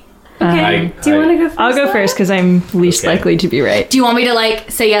 Okay. Do you want to go first? I'll go first because I'm least Okay. likely to be right. Do you want me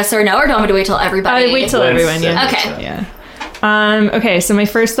to say yes or no, or do you want me to wait till everybody? I wait till Let's everyone, yeah. say Okay. Yeah. Okay, so my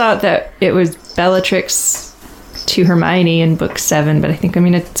first thought that it was Bellatrix to Hermione in book 7, but I think I'm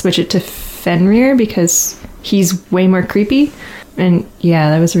going to switch it to Fenrir because he's way more creepy. And yeah,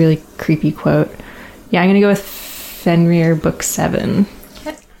 that was a really creepy quote. Yeah, I'm going to go with Fenrir book 7.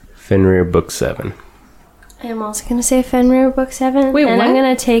 Fenrir book 7. I am also going to say Fenrir book 7. Wait, and what? I'm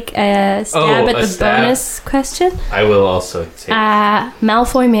going to take a stab at a the stab. bonus question. I will also take.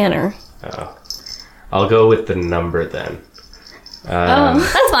 Malfoy Manor. I'll go with the number then.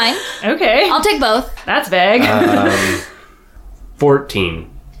 That's fine. Okay, I'll take both. that's vague. 14.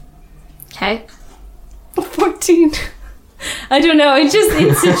 Okay. 14. I don't know. It's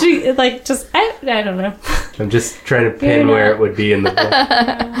such a, I don't know. I'm just trying to pin You're where not- it would be in the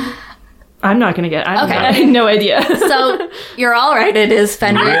book. I'm not going to get Okay. I have no idea. So you're all right. It is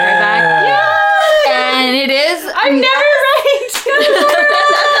Fenrir Yeah. and it is. I'm never right. 5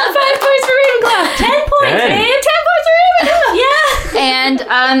 points for Ravenclaw. 10 points, 10. man. 10 points for Ravenclaw. Yeah.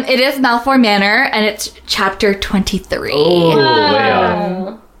 And it is Malfoy Manor, and it's chapter 23. Oh, way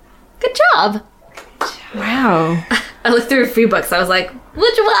off. Good job. Wow. I looked through a few books. I was like,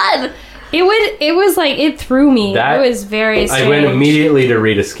 which one? It was like, it threw me. That- it was very strange. I went immediately to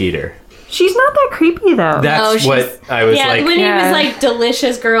Rita Skeeter. She's not that creepy, though. That's she's- what I was Yeah, like. when he Yeah. was like,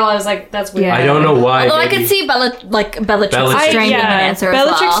 delicious girl, I was like, that's weird. Yeah. I don't know why. Although I maybe- could see Bellatrix Bellatrix. straining an answer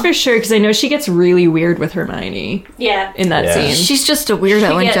Bellatrix as well. for sure, because I know she gets really weird with Hermione Yeah. in that Yeah. scene. She's just a weirdo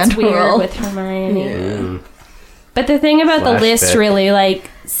She in gets weird general. with Hermione. But the thing about the list Flashback. really like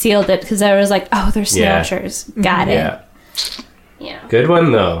sealed it because I was like, oh, they're Yeah. snatchers. Got it. Yeah. Yeah. Good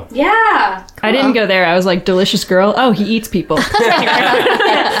one, though. Yeah. I didn't go there. I was like, delicious girl. Oh, he eats people.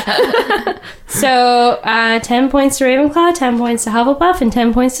 So 10 points to Ravenclaw, 10 points to Hufflepuff, and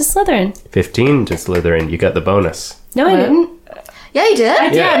 10 points to Slytherin. 15 to Slytherin. You got the bonus. No, I didn't. Yeah, you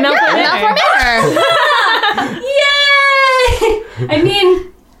did. Yeah. Malfoy Malfoy Manor. Manor. Yay! I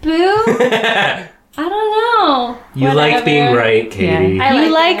mean, boo. I don't know. You like Whatever. being right, Katie. Yeah. I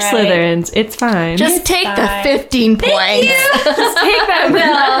You like like being right. Slytherins. It's fine. Just take the fine. 15 points. Just take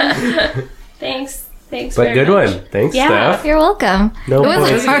that, Bill. Thanks. Thanks. But very good much. one. Thanks, Yeah. Steph. You're welcome. No it was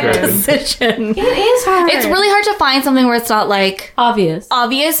points a hard granted. decision. It is hard. It's really hard to find something where it's not like obvious.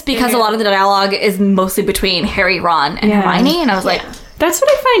 obvious because a lot of the dialogue is mostly between Harry, Ron, and Yeah. Hermione, and I was like, That's what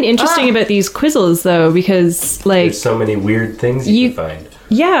I find interesting about these quizzles, though, because like There's so many weird things you can find.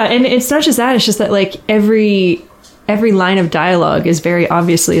 yeah, and it's not just that; it's just that like every line of dialogue is very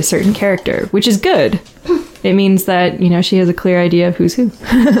obviously a certain character, which is good. It means that she has a clear idea of who's who.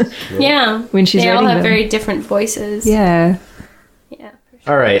 Yeah. When she's they all writing have them. very different voices. Yeah. Yeah.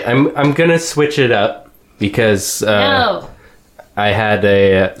 All right, I'm gonna switch it up because No. I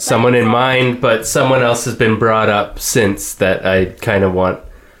had someone in mind, but someone else has been brought up since that I kind of want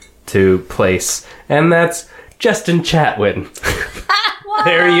to place, and that's Justin Chatwin.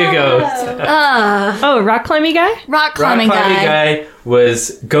 There you go. Oh, rock climbing guy. rock climbing guy.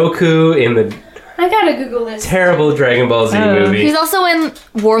 Was Goku in the I gotta Google this. terrible Dragon Ball Z movie. He's also in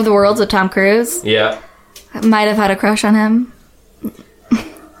War of the Worlds with Tom Cruise. Yeah. Might have had a crush on him.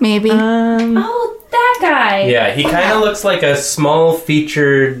 Maybe. Oh, that guy. Yeah, he kind of looks like a small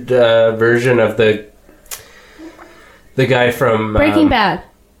featured version of the guy from Breaking Bad.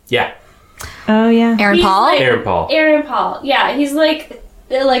 Yeah, Oh yeah. Aaron He's Paul. like- Aaron Paul. Aaron Paul. Yeah, he's like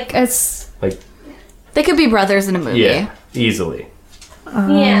a Like, They could be brothers in a movie. yeah, easily.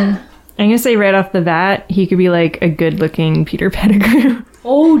 yeah. I'm gonna say right off the bat, he could be like a good-looking Peter Pettigrew.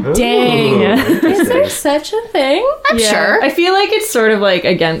 Oh dang! Ooh, Is there such a thing? I'm sure. I feel like it's sort of like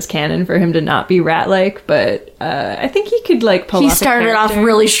against canon for him to not be rat-like, but I think he could like pull He off a started off character.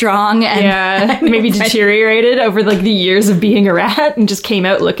 really strong and Yeah, maybe deteriorated over like the years of being a rat and just came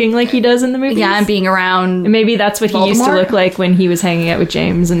out looking like he does in the movies. and being around. And maybe that's what he used to Voldemort? look like when he was hanging out with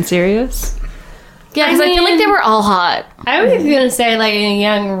James and Sirius. Yeah, because I feel like they were all hot. I was gonna say like a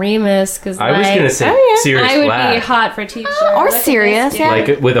young Remus because I was gonna say Sirius I would Black, be hot for teacher. Or Look at Sirius, this yeah. dude.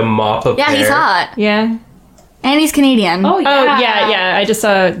 like with a mop of Yeah, hair. he's hot. Yeah. And he's Canadian. Oh yeah. Oh yeah. I just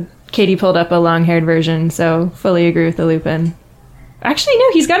saw Katie pulled up a long-haired version, so fully agree with the Lupin. Actually,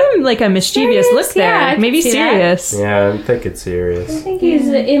 no, he's got him like a mischievous Sirius? look there. Yeah, I could Maybe see that. Sirius. Yeah, I'm thinking Sirius. I think he's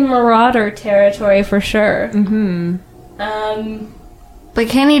in Marauder territory for sure. Mm-hmm. But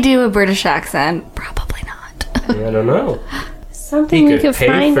can he do a British accent? Probably not. Yeah, I don't know. Something He we could could pay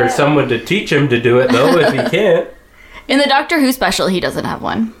find for out. someone to teach him to do it, though, if he can't. In the Doctor Who special, he doesn't have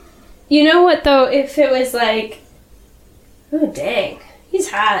one. You know what though? If it was like, oh dang, he's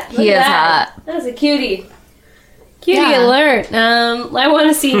hot. Look He at is that. hot. That's a cutie. Cutie Yeah. alert. I want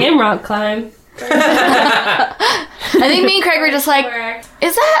to see him rock climb. I think me and Craig were just like, Where-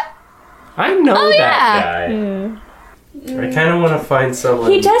 is that? I know Oh, that guy. I kind of want to find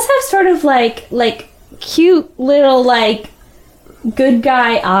someone. He does have sort of like cute little like good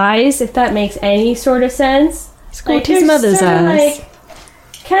guy eyes, if that makes any sort of sense. Like his mother's eyes.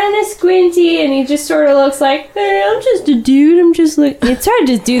 Kind of squinty, and he just sort of looks like, hey, I'm just a dude. I'm just like. It's hard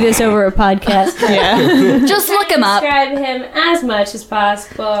to do this over a podcast. Just look him up. Describe him as much as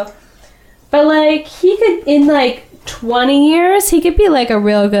possible, but like he could in like 20 years, he could be like a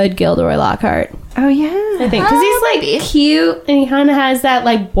real good Gilderoy Lockhart. Oh yeah. I think because he's like maybe. cute and he kind of has that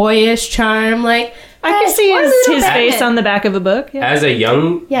like boyish charm. Like I can see or his little face Batman. on the back of a book. Yeah. As a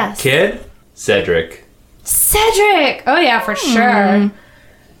young Yes. kid, Cedric. Cedric. Oh yeah, for sure.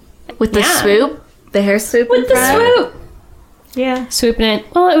 With the Yeah. swoop, the hair swoop. With in the front. swoop. Yeah. Swooping it.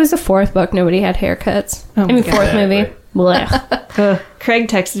 Well, it was the fourth book. Nobody had haircuts. Oh I mean, my God. fourth movie. Exactly. Blech. Craig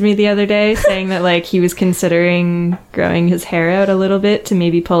texted me the other day saying that like he was considering growing his hair out a little bit to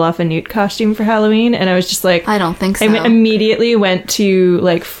maybe pull off a newt costume for Halloween, and I was just like, I don't think so. I immediately went to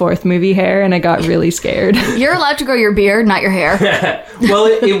like fourth movie hair, and I got really scared. You're allowed to grow your beard, not your hair. Well,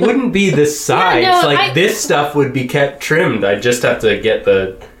 it wouldn't be the sides. no, like this stuff would be kept trimmed. I just have to get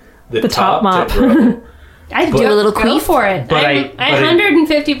the top mop. to grow. I But- do a little go queef? for it. But I'm I-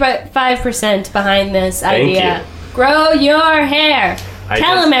 155% behind this Thank idea. you. Grow your hair.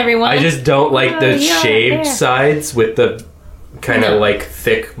 Tell him, everyone. I just don't like the yeah, shaved yeah. sides with the kind of like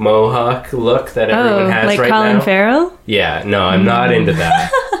thick mohawk look that everyone has like right Colin now. Farrell. Yeah, no, I'm not into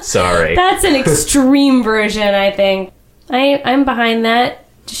that. Sorry. That's an extreme version, I think. I'm behind that.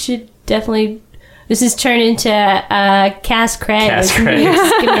 Should definitely. This is turned into Cass Craig. Cass Craig's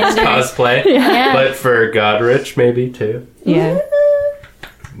cosplay. Yeah. But for Godrich, maybe too. Yeah.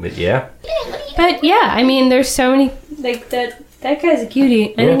 But yeah. But yeah, I mean, there's so many like that. That guy's a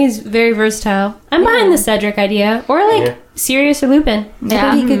cutie. I Yeah. think he's very versatile. I'm behind the Cedric idea, or like Yeah. Sirius or Lupin. Yeah.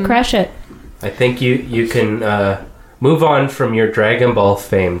 I think he could crush it. I think you can move on from your Dragon Ball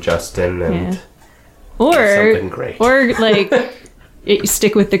fame, Justin, and Yeah. Or something great. or like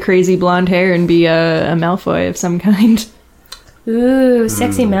stick with the crazy blonde hair and be a Malfoy of some kind. Ooh,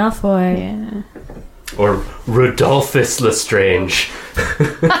 sexy Hmm. Malfoy. Yeah. Or Rodolphus Lestrange.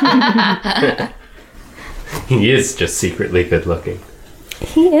 He is just secretly good looking.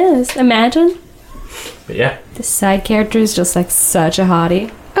 He is. Imagine. But yeah. The side character is just like such a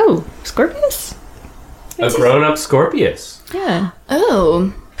hottie. Oh, Scorpius? A grown-up Scorpius. Yeah.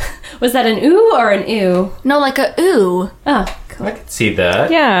 Oh. Was that an ooh or an ew? No, like a ooh. Oh, cool. I could see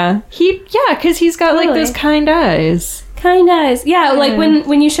that. Yeah. Because he's got like Totally. those kind eyes. Kind eyes. Yeah, like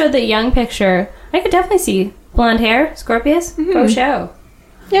when you showed the young picture, I could definitely see blonde hair, Scorpius. Go show.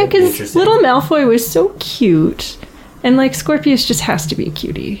 Yeah, because Interesting. little Malfoy was so cute. And like Scorpius just has to be a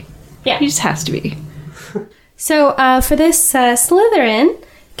cutie. Yeah. He just has to be. So for this Slytherin,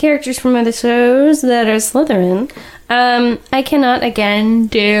 characters from other shows that are Slytherin, I cannot again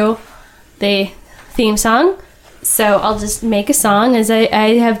do the theme song. So I'll just make a song as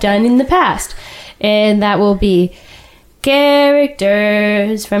I have done in the past. And that will be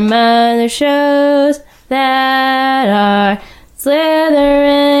characters from other shows that are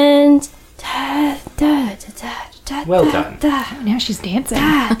Slytherins. Da, da, da, da, da, Well da, done. da. Now she's dancing.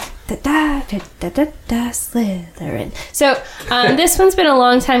 Slytherin. So this one's been a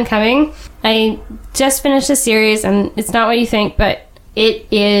long time coming. I just finished the series, and it's not what you think, but it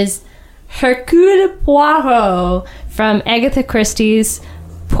is Hercule Poirot from Agatha Christie's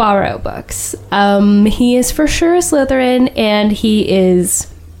Poirot books. He is for sure a Slytherin, and he is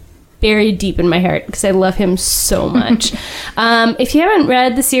buried deep in my heart because I love him so much. If you haven't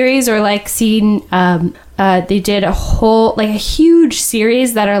read the series or like seen, they did a whole like a huge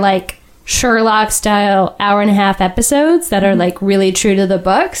series that are like Sherlock style hour-and-a-half episodes that are like really true to the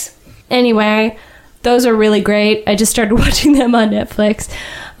books. Anyway, those are really great. I just started watching them on Netflix.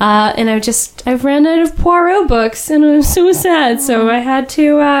 And I've run out of Poirot books and I'm so sad. So I had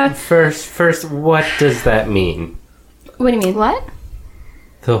to, First, what does that mean? what do you mean? What?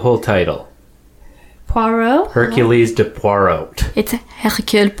 The whole title. Poirot? Hercules de Poirot. It's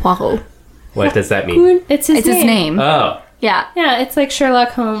Hercule Poirot. What does that mean? It's his It's name. his name. Oh, Yeah. Yeah, it's like Sherlock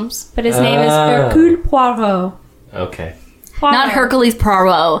Holmes, but his name is Hercule Poirot. okay. Poirot. Not Hercules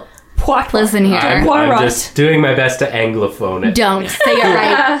Poirot. Poirot. Listen here. I'm just doing my best to anglophone it. Don't say it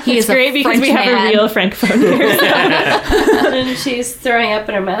right. He is Great, a because French we have man. a real francophone here. And she's throwing up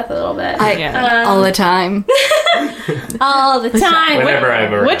in her mouth a little bit. All the time. All the time. Whenever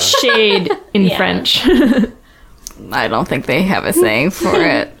I'm around. What shade in Yeah. French? I don't think they have a saying for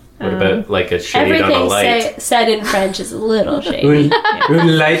it. What about like a shade on a Everything light? said in French is a little shady.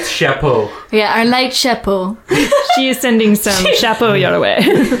 Un light chapeau. Yeah, our light chapeau. She is sending some chapeau your way.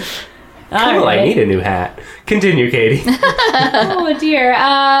 Well, I need a new hat. Continue, Katie. Oh dear.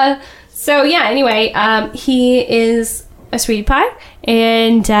 So yeah. Anyway, he is a sweetie pie,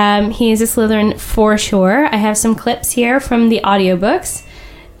 and he is a Slytherin for sure. I have some clips here from the audiobooks,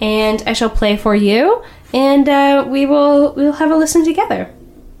 and I shall play for you, and we'll have a listen together.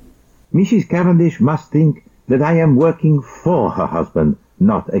 Mrs. Cavendish must think that I am working for her husband,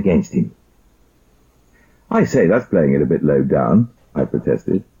 not against him. I say, that's playing it a bit low down, I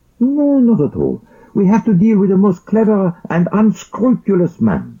protested. No, not at all. We have to deal with a most clever and unscrupulous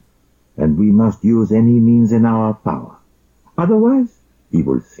man, and we must use any means in our power. Otherwise, he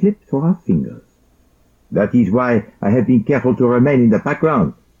will slip through our fingers. That is why I have been careful to remain in the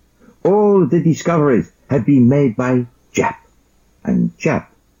background. All the discoveries have been made by Jap, and Jap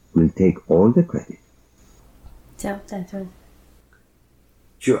will take all the credit. So that's one.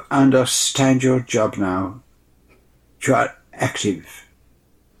 You understand your job now. You are active.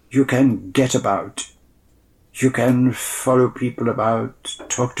 You can get about. You can follow people about,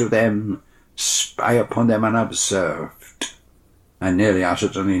 talk to them, spy upon them unobserved. I nearly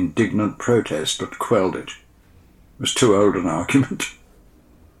uttered an indignant protest, but quelled it. It was too old an argument.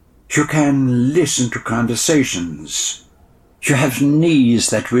 You can listen to conversations. You have knees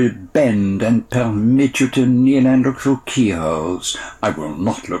that will bend and permit you to kneel and look through keyholes. I will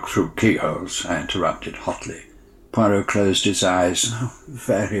not look through keyholes, I interrupted hotly. Poirot closed his eyes. Oh,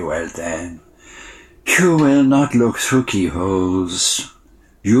 very well then. You will not look through keyholes.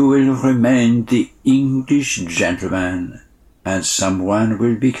 You will remain the English gentleman, and someone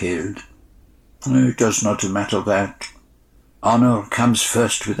will be killed. It does not matter that. Honor comes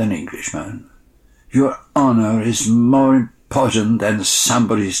first with an Englishman. Your honor is more important than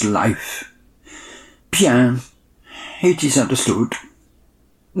somebody's life. Bien, it is understood.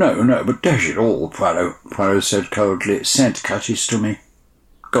 No, but dash it all, Poirot, Poirot said coldly. Send Curtis to me.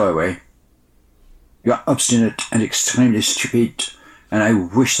 Go away. You are obstinate and extremely stupid, and I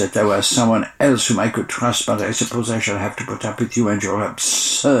wish that there were someone else whom I could trust, but I suppose I shall have to put up with you and your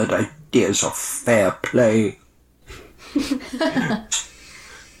absurd ideas of fair play.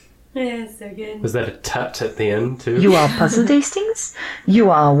 Yeah, so good. Was that a tut at the end, too? You are puzzled, Hastings? You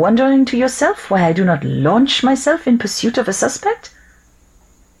are wondering to yourself why I do not launch myself in pursuit of a suspect?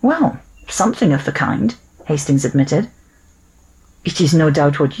 Well, something of the kind, Hastings admitted. It is no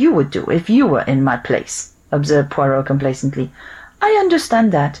doubt what you would do if you were in my place, observed Poirot complacently. I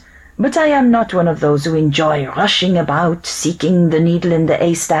understand that, but I am not one of those who enjoy rushing about, seeking the needle in the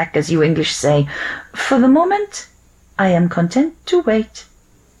haystack, as you English say. For the moment, I am content to wait.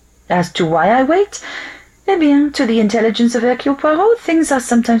 As to why I wait, eh bien, to the intelligence of Hercule Poirot, things are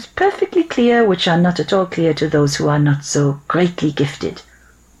sometimes perfectly clear which are not at all clear to those who are not so greatly gifted.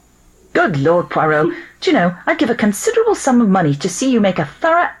 Good Lord, Poirot, do you know, I'd give a considerable sum of money to see you make a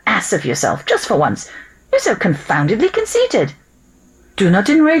thorough ass of yourself, just for once. You're so confoundedly conceited. Do not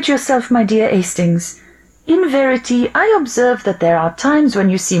enrage yourself, my dear Hastings. In verity, I observe that there are times when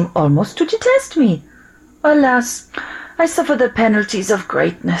you seem almost to detest me. Alas, I suffer the penalties of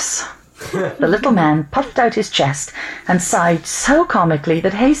greatness. The little man puffed out his chest and sighed so comically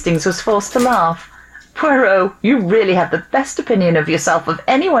that Hastings was forced to laugh. Poirot, you really have the best opinion of yourself of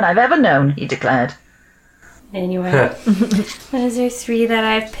anyone I've ever known, he declared. Anyway, those are 3 that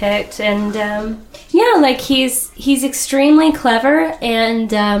I've picked, and yeah, like he's extremely clever,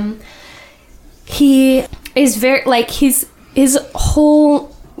 and he is very like his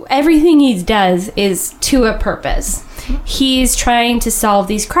whole everything he does is to a purpose. He's trying to solve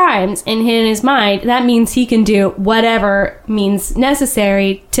these crimes, and in his mind, that means he can do whatever means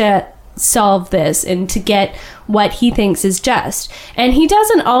necessary to solve this and to get what he thinks is just. And he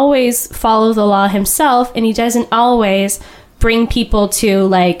doesn't always follow the law himself, and he doesn't always bring people to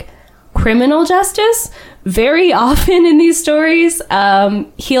like criminal justice. Very often in these stories,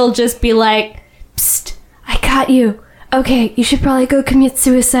 he'll just be like, "Psst, I got you. Okay, you should probably go commit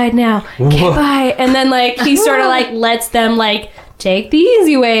suicide now. Okay, bye." And then like he sort of like lets them like take the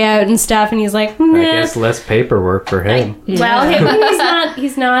easy way out and stuff, and he's like, nah. I guess less paperwork for him. Well,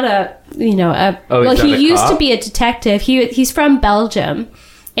 he's not a, you know, he used to be a detective. He's from Belgium,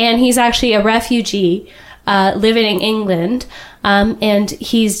 and he's actually a refugee living in England, and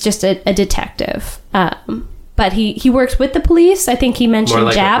he's just a detective. But he works with the police. I think he mentioned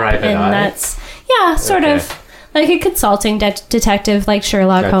like JAP, and that's sort of like a consulting detective, like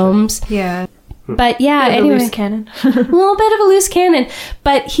Sherlock Holmes. Yeah. But yeah, anyway, a loose cannon. A little bit of a loose cannon.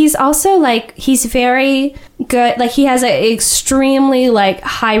 But he's also like, he's very good. Like he has an extremely like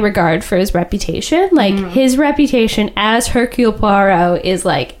high regard for his reputation. Like his reputation as Hercule Poirot is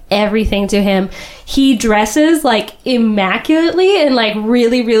like everything to him. He dresses like immaculately and like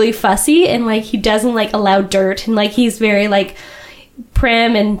really, really fussy, and like he doesn't like allow dirt, and like he's very like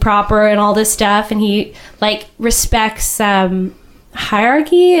prim and proper and all this stuff, and he like respects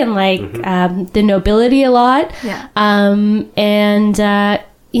hierarchy and like the nobility a lot.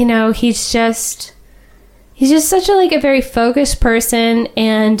 You know, he's just such a like a very focused person,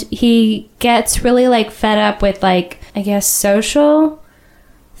 and he gets really like fed up with like, I guess, social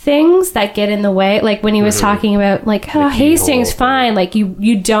things that get in the way. Like when he was talking about like, oh, Hastings, fine, like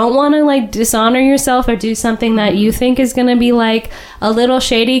you don't want to like dishonor yourself or do something that you think is gonna be like a little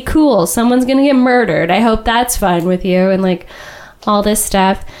shady. Cool, someone's gonna get murdered, I hope that's fine with you, and like all this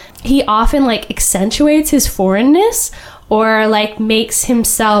stuff. He often like accentuates his foreignness, or like makes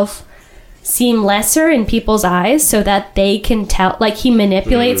himself seem lesser in people's eyes so that they can tell. Like he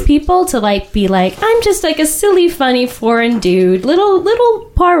manipulates people to like be like, I'm just like a silly funny foreign dude, little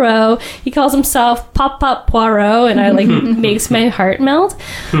Poirot. He calls himself Pop Poirot, and I like makes my heart melt.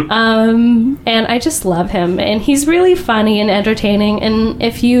 And I just love him, and he's really funny and entertaining. And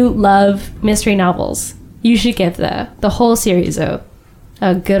if you love mystery novels, you should give the whole series a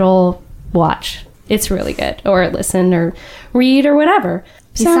good old watch. It's really good. Or listen or read or whatever.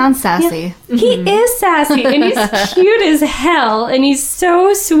 He sounds sassy. Yeah. He is sassy, and he's cute as hell, and he's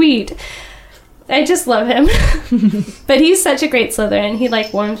so sweet. I just love him. But he's such a great Slytherin. He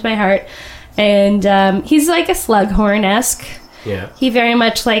like warms my heart. And he's like a Slughorn-esque. Yeah. He very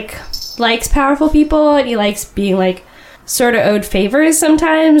much like likes powerful people, and he likes being like sort of owed favors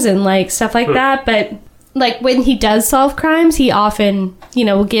sometimes and like stuff like that. But like when he does solve crimes, he often, you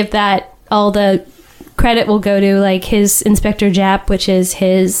know, will give that all the credit will go to like his Inspector Japp, which is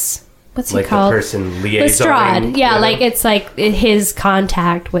his, what's like he called? The person liaison. Lestrade. Yeah, like it's like his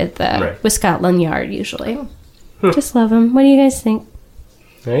contact with with Scotland Yard usually. Just love him. What do you guys think?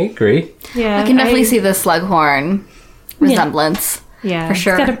 I agree. Yeah, I can definitely see the Slughorn resemblance. Yeah, for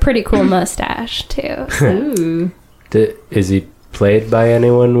sure. He's got a pretty cool mustache too. Ooh. Is he played by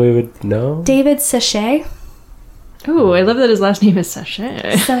anyone we would know? David Suchet. Oh, I love that his last name is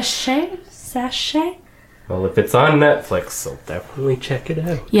Sachet. Sachet? Well, if it's on Netflix, I'll definitely check it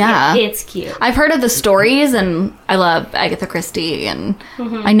out. Yeah. It's cute. I've heard of the stories, and I love Agatha Christie, and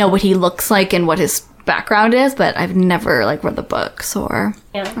I know what he looks like and what his background is, but I've never like read the books or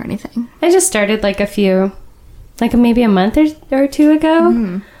anything. I just started like maybe a month or two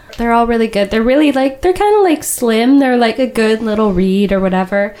ago. They're all really good. They're really like, they're kind of like slim. They're like a good little read or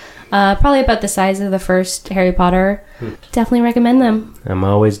whatever. Probably about the size of the first Harry Potter. Definitely recommend them. I'm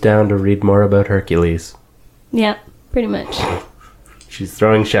always down to read more about Hercules. Yeah, pretty much. She's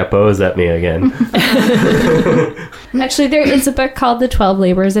throwing chapeaus at me again. Actually, there is a book called The 12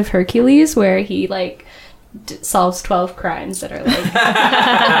 Labors of Hercules where he like solves 12 crimes that are like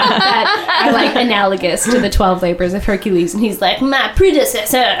that are like analogous to the 12 labors of Hercules, and he's like, my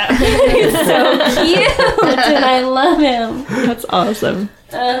predecessor. He's so cute, and I love him. That's awesome.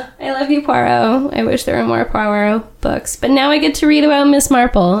 I love you, Poirot. I wish there were more Poirot books, but now I get to read about Miss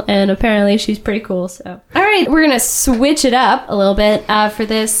Marple, and apparently she's pretty cool. So, all right, we're gonna switch it up a little bit for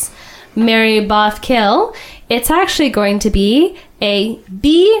this Marry, Boff, Kill. It's actually going to be a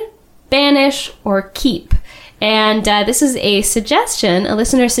be, banish, or keep. And this is a suggestion, a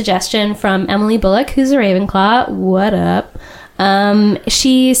listener suggestion from Emily Bullock, who's a Ravenclaw. What up?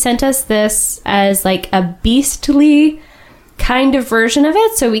 She sent us this as like a beastly kind of version of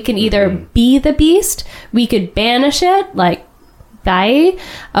it. So we can either be the beast, we could banish it, like die,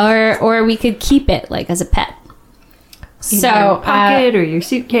 or we could keep it like as a pet. Either your pocket or your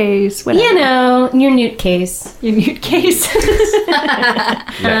suitcase, whatever. You know, your newt case. Your newt case.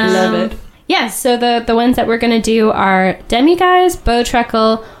 Love it. Yeah, so the ones that we're going to do are Demiguise,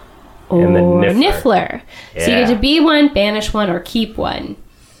 Bowtruckle, or And the Niffler. Niffler. So you Yeah. get to be one, banish one, or keep one.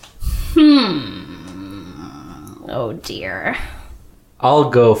 Oh, dear. I'll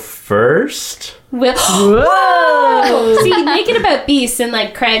go first. Whoa! See, make it about beasts, and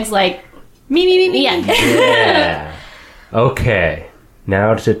like Craig's like, me. Yeah. Yeah. Okay.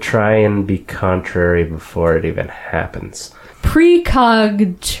 Now to try and be contrary before it even happens.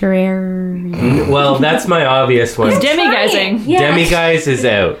 Precognition. Well, that's my obvious one. Demiguising. Yeah. Demiguise is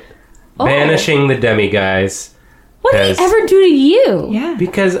out. Banishing the demiguise. What did he 'cause- ever do to you? Yeah.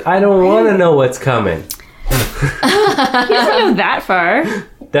 Because I don't want to know what's coming. He doesn't go that far.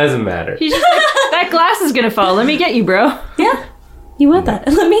 Doesn't matter. He's just like, that glass is gonna fall. Let me get you, bro. Yeah. You want that?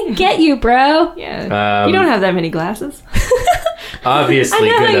 Let me get you, bro. Yeah. You don't have that many glasses.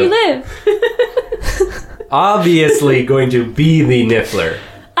 Obviously I know how you live. Obviously going to be the Niffler.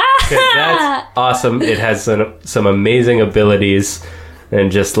 'Cause that's awesome. It has some amazing abilities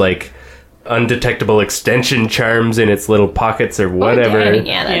and just like undetectable extension charms in its little pockets or whatever.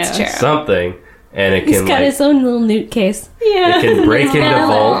 Yeah, that's true. Something. And it He's can got like, his own little newt case. it can break into Stellar.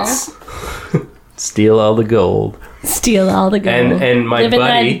 vaults, steal all the gold. Steal all the gold. And my Living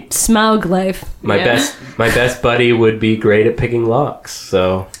buddy, that Smaug life. my best buddy would be great at picking locks.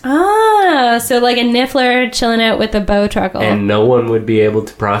 So So like a Niffler chilling out with a Bowtruckle. and no one would be able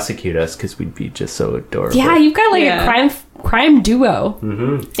to prosecute us because we'd be just so adorable. Yeah, you've got like a crime duo.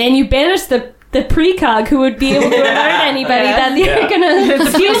 Mm-hmm. And you banish the precog who would be able to alert anybody that they're gonna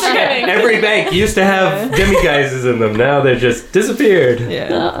steal something. Every bank used to have demiguises in them. Now they're just disappeared. Yeah.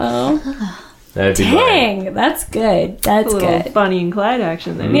 Uh-oh. That'd be mine. Dang, that's good. That's A little good. Bonnie and Clyde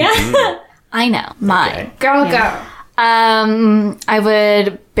action there. Yeah. I know. Mine. Okay. Girl, go. I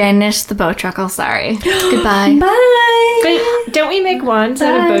would banish the Bowtruckle. Sorry. Goodbye. Bye. But don't we make wands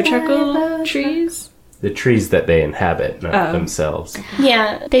out of Bowtruckle trees? The trees that they inhabit, not themselves.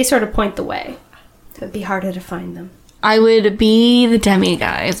 Yeah, they sort of point the way. So it'd be harder to find them. I would be the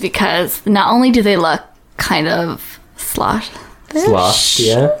Demiguise because not only do they look kind of sloth. Sloth,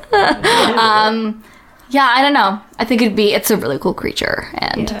 yeah. Yeah, I don't know. I think it's a really cool creature,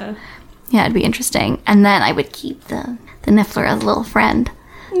 and yeah, it'd be interesting. And then I would keep the Niffler as a little friend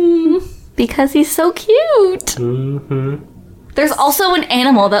because he's so cute. Mm-hmm. There's also an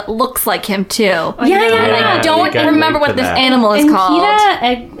animal that looks like him too. Yeah. I don't remember what this animal is called.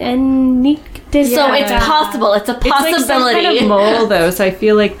 So it's possible. It's a possibility. It's like some kind of mole, though, so I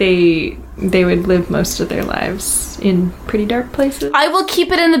feel like they would live most of their lives in pretty dark places. I will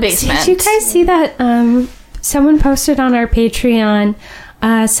keep it in the basement. Did you guys see that? Someone posted on our Patreon.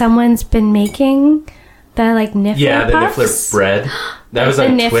 Someone's been making the like Niffler Yeah, the puffs. Niffler bread. That was the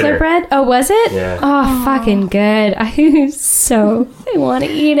on Niffler Twitter. bread. Oh, was it? Yeah. Oh, fucking good. I want to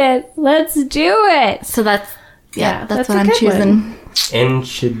eat it. Let's do it. So that's that's what a I'm good choosing.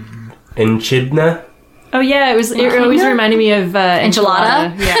 Enchidna? Oh, yeah, it always reminded me of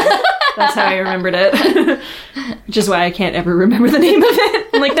Enchilada? Yeah, that's how I remembered it. Which is why I can't ever remember the name of it.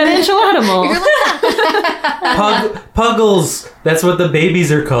 I'm like, that enchilada mole. Puggles! That's what the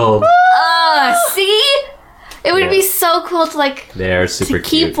babies are called. See? It would be so cool to like They are super to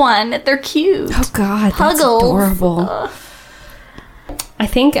keep cute. one. They're cute. Oh God, that's Puggles. adorable. I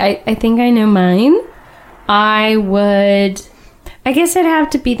think I know mine. I guess I'd have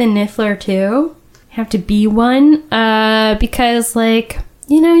to be the Niffler too. Have to be one, because like,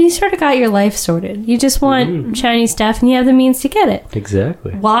 you know, you sort of got your life sorted. You just want shiny stuff, and you have the means to get it.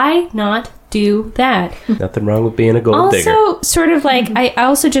 Exactly. Why not do that? Nothing wrong with being a gold digger. Also, sort of like, I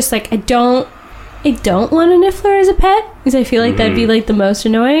also just like, I don't want a Niffler as a pet because I feel like that'd be like the most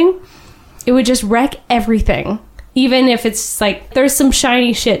annoying. It would just wreck everything. Even if it's like, there's some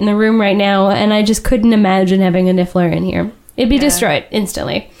shiny shit in the room right now, and I just couldn't imagine having a Niffler in here. It'd be destroyed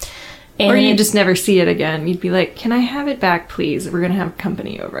instantly. Or you just never see it again. You'd be like, can I have it back, please? We're going to have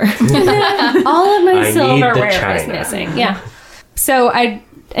company over. All of my I need the silverware is china. missing. Yeah. So I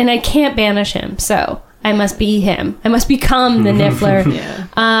can't banish him. So I must be him. I must become the Niffler.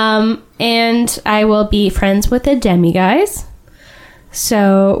 And I will be friends with the demiguise.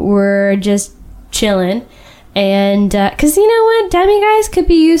 So we're just chilling. And, because you know what? Demiguise could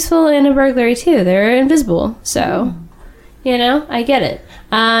be useful in a burglary too. They're invisible. So, you know, I get it.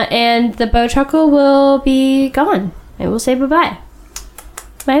 And the Bowtruckle will be gone. I will say bye-bye.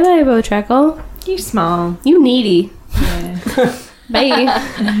 Bye-bye, Bowtruckle. You small. You needy. Yeah. Bye.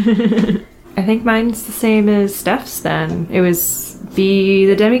 I think mine's the same as Steph's then. It was be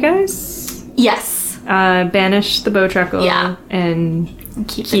the demiguise, Yes. banish the Bowtruckle, Yeah. and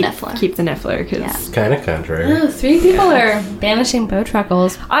Keep the Niffler. Keep the Niffler, because Yeah. Kind of contrary. Oh, 3 people are banishing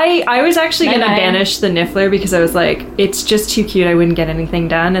Bowtruckles. I was actually going to Bye-bye. banish the Niffler because I was like, it's just too cute, I wouldn't get anything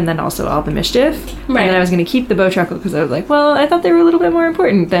done, and then also all the mischief. Right. And then I was going to keep the Bowtruckle because I was like, well, I thought they were a little bit more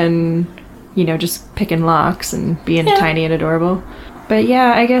important than, you know, just picking locks and being tiny and adorable. But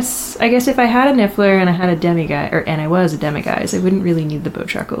yeah, I guess if I had a Niffler and I had a demiguise, and I was a demiguise, I wouldn't really need the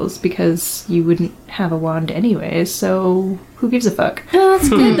Bowtruckles because you wouldn't have a wand anyways, so who gives a fuck? Oh, that's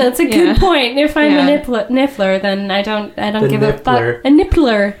good. That's a good Yeah. point. If I'm Yeah. a Niffler, then I don't The give a fuck. Niffler. A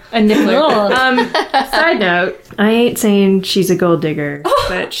Nippler. A Niffler. Side note, I ain't saying she's a gold digger,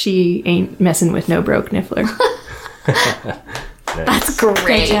 but she ain't messing with no broke Niffler. That's great.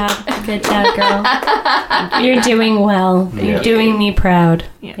 Good job. Good job, girl. You're doing well. Yeah. You're doing me proud.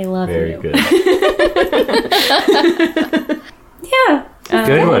 Yeah. I love Very you. good. Yeah.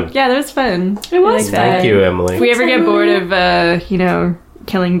 Good one. Yeah, that was fun. It was like that. Thank you, Emily. If we ever get bored of, you know,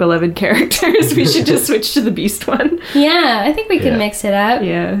 killing beloved characters, we should just switch to the beast one. Yeah, I think we can Yeah. mix it up.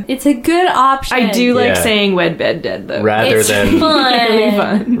 Yeah. It's a good option. I do like Yeah. saying wed, bed, dead, though. Rather It's than fun. Really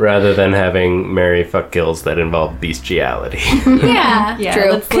fun. rather than having Mary fuck kills that involve bestiality. Yeah. Yeah,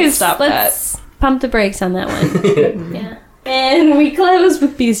 True. let's stop Let's pump the brakes on that one. Yeah. And we close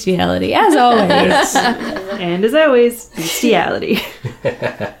with bestiality, as always. that. And as always, bestiality.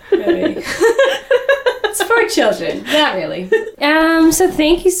 It's for children, not really. So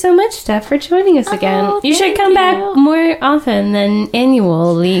thank you so much, Steph, for joining us again. Oh, You should thank come back you. more often than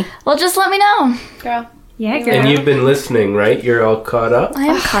annually. Well, just let me know. Girl. Yeah, And you've been listening, right? You're all caught up? I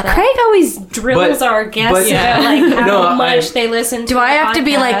am caught up. Craig always drills But- our guests but- about like how No, much they listen to. Do I our have to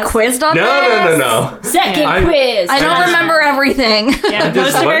be like podcast. quizzed on No, this? no. Second I'm- quiz. I don't I'm just- remember everything. Yeah, I'm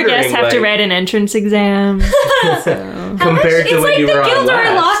just most of our guests wondering, have to like- write an entrance exam. Compared to It's when like you the were on Gildor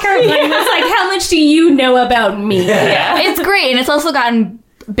last. Locker thing. It's like, how much do you know about me? It's great, and it's also gotten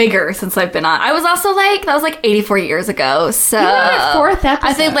bigger since I've been on. I was also like, that was like 84 years ago, so... You're on our 4th episode.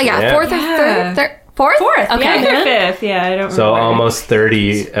 I think, like, Yeah. fourth or Yeah. third? Fourth? Fourth, Okay. yeah. Fifth, yeah, I don't So remember. almost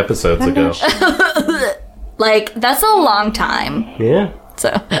 30 episodes ago. Like, that's a long time. Yeah.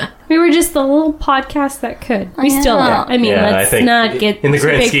 So, We were just the little podcast that could. We still know. are. I mean, Yeah, I let's think not get in the too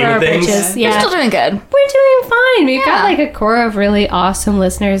grand big scheme for of our things. britches. we're Yeah. still doing good. We're doing fine. We've got Yeah. like a core of really awesome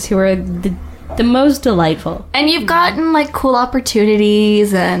listeners who are the most delightful. And you've gotten, like, cool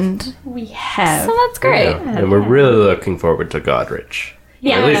opportunities, and We have. so that's great. Yeah. And we're really looking forward to Godrich.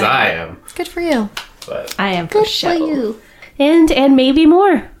 Yeah. At least I am. Good for you. But I am for Good sure. for you. And maybe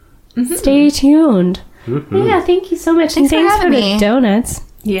more. Stay tuned. Yeah, thank you so much. Thanks and for thanks having the me. donuts.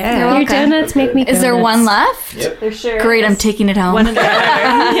 Yeah. You're Your welcome. donuts make me Is there donuts. one left? There sure Great, is. I'm taking it home. One and a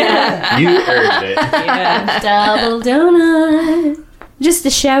half. Yeah. you earned it. Yeah. Double donut. Just a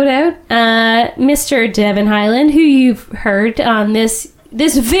shout out, Mr. Devon Highland, who you've heard on this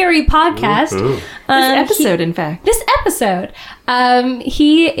very podcast. This episode, in fact. This episode.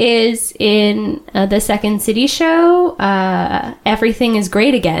 He is in the Second City show, Everything is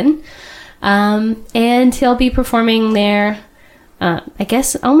Great Again. And he'll be performing there, I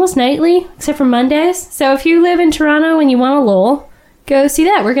guess, almost nightly, except for Mondays. So if you live in Toronto and you want a lull, go see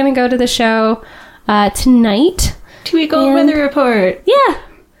that. We're going to go to the show tonight. 2-week-old And- weather report. Yeah.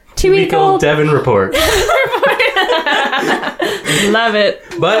 2 week Week old old. Devon report. Love it.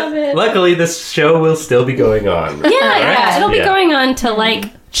 But luckily, this show will still be going on. Yeah, it'll be going on till like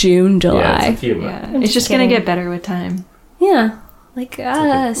June, Yeah, July. it's a few months. It's just going to get better with time. Yeah, like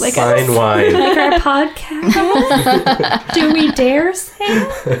us. Like fine wine. Like our podcast. Do we dare say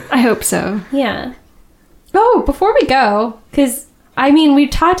it? I hope so. Yeah. Oh, before we go, because I mean, we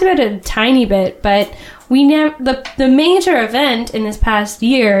talked about it a tiny bit, but we the major event in this past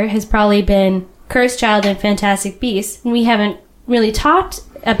year has probably been Cursed Child and Fantastic Beasts, and we haven't really talked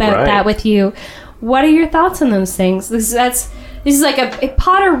about that with you. What are your thoughts on those things? This is like a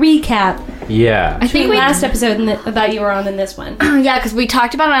Potter recap. Yeah. I think last episode that you were on in this one. Yeah, because we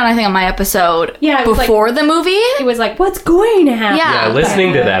talked about it, I think, on my episode before the movie. It was like, what's going to happen? Yeah.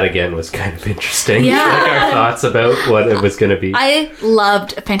 Listening to that again was kind of interesting. Yeah. Like our thoughts about what it was going to be. I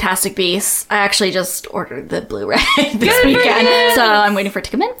loved Fantastic Beasts. I actually just ordered the Blu-ray this weekend, so I'm waiting for it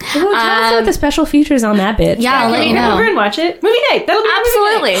to come in. Ooh, tell us about the special features on that bitch. Yeah, I'll let you Come know. over and watch it. Movie night. That'll be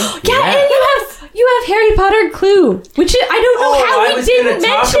Absolutely. Yeah, and you have Harry Potter Clue, which I don't know how we didn't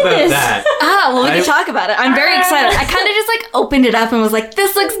mention this. Well, we can talk about it. I'm very excited. I kind of just like opened it up and was like,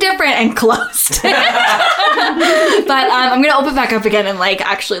 this looks different, and closed. But I'm gonna open back up again and like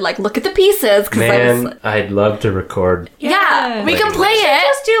actually like look at the pieces. Man, I'd love to record. Yeah, we can play it.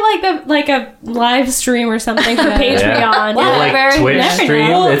 Just do like a live stream or something for Patreon. Or like Twitch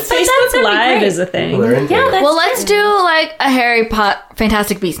stream. Facebook Live is a thing. Well, let's do like a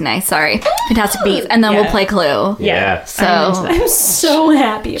Fantastic Beast night. Sorry, Fantastic Beast, and then we'll play Clue. Yeah. So I'm so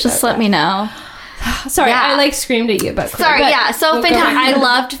happy. Just let me know. Sorry, I like screamed at you, but sorry. Yeah. So I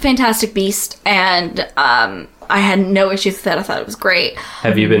loved Fantastic Beast, and I had no issues with that. I thought it was great.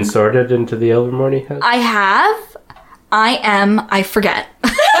 Have you been sorted into the Ilvermorny house? I have. I forget. Oh,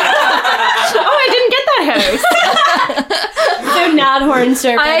 I didn't get that house. So not Horned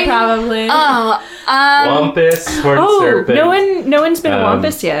Serpent, probably. Wampus, Horned Serpent. No one's been a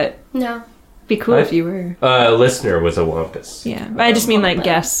Wampus yet. No. Be cool if you were. A listener was a Wampus. Yeah, I just mean like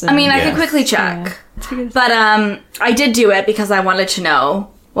guests. I mean, I can quickly check. Yeah. But I did do it because I wanted to know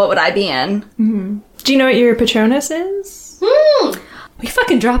what would I be in. Mm-hmm. Do you know what your Patronus is? We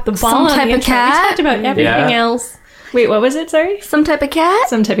fucking dropped the ball. Some type of cat. We talked about everything else. Wait, what was it? Sorry? Some type of cat?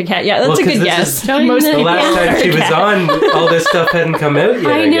 Some type of cat. Yeah, that's a good guess. The last time she was on, all this stuff hadn't come out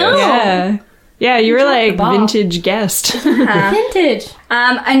yet. I know. Yeah. Yeah, you were like vintage guest. Vintage.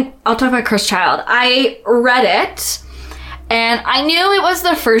 And I'll talk about Cursed Child. I read it, and I knew it was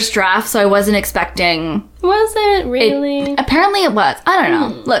the first draft, so I wasn't expecting. Was it really? Apparently it was. I don't know.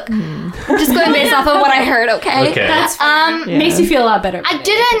 Look, I'm just going based off of what I heard. Okay, that's makes you feel a lot better. I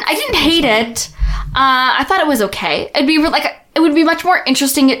didn't hate it. I thought it was okay. It would be much more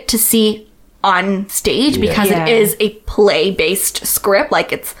interesting to see on stage because it is a play-based script.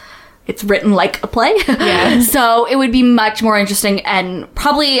 Like it's written like a play. Yeah. So it would be much more interesting, and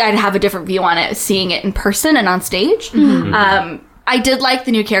probably I'd have a different view on it seeing it in person and on stage. Mm-hmm. I did like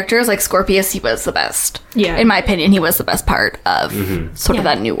the new characters, like Scorpius. He was the best. Yeah. In my opinion, he was the best part of sort of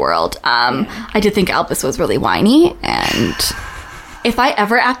that new world. I did think Albus was really whiny, and if I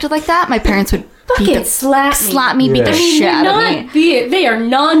ever acted like that, my parents would slap me, beat the shit out of me. They are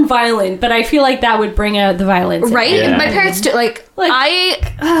non-violent, but I feel like that would bring out the violence. Right? Yeah. My parents do, yuck.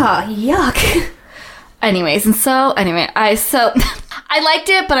 Anyways, and so, I liked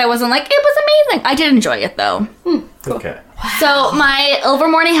it, but I wasn't like, it was amazing. I did enjoy it, though. Cool. Okay. So, my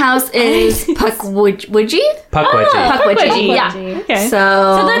Ilvermorny house is Pukwudgie? Pukwudgie. Yeah. Okay.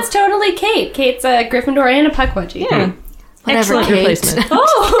 So that's totally Kate. Kate's a Gryffindor and a Pukwudgie. Yeah. Whatever, excellent Kate. replacement.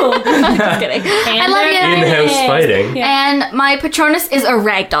 Just kidding. I love you. In-house fighting. Yeah. And my Patronus is a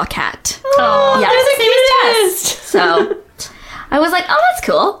ragdoll cat. Oh, yes. they're the cutest. So I was like, oh, that's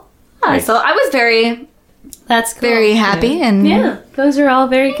cool. Nice. So I was very happy. And yeah, those are all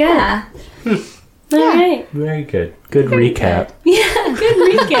very good. Yeah. All right. Very good. Good recap. Yeah,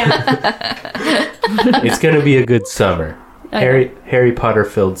 good recap. It's going to be a good summer. Harry Potter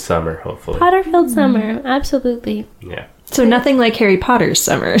filled summer, hopefully. Potter filled summer, absolutely. Yeah. So nothing like Harry Potter's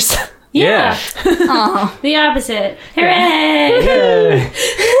summers. Yeah. Oh. The opposite. Hooray! Yay.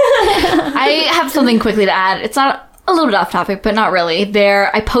 I have something quickly to add. It's not a little bit off topic, but not really.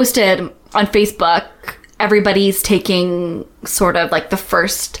 I posted on Facebook, everybody's taking sort of like the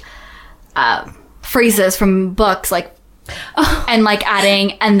first phrases from books, like, and like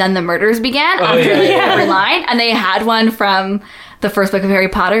adding, and then the murders began after every line. And they had one from the first book of Harry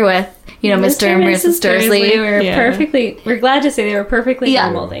Potter with, Mr. and Mrs. Dursley. We're glad to say they were perfectly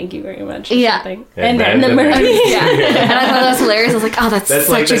normal. Thank you very much. Yeah. And then the murders. And I thought that was hilarious. I was like, oh, that's such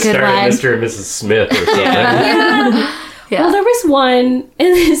like a good start one. Mr. and Mrs. Smith or something. Yeah. Yeah. Well, there was one, and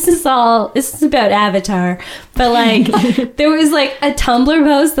this is about Avatar, but like, there was like a Tumblr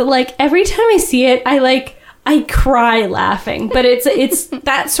post that like, every time I see it, I cry laughing, but it's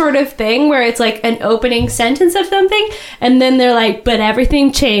that sort of thing where it's like an opening sentence of something, and then they're like, but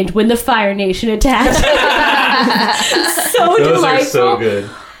everything changed when the Fire Nation attacked. So Those delightful. are so good.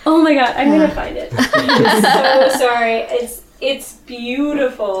 Oh my god, I'm gonna find it. I'm so sorry. It's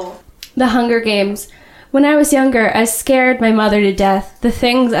beautiful. The Hunger Games. When I was younger, I scared my mother to death. The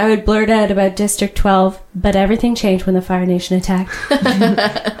things I would blurt out about District 12, but everything changed when the Fire Nation attacked.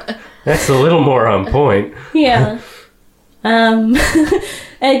 That's a little more on point. Yeah.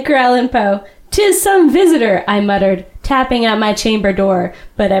 Edgar Allan Poe. "'Tis some visitor," I muttered, tapping at my chamber door,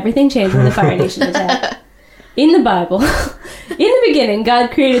 but everything changed when the Fire Nation attacked. In the Bible, in the beginning,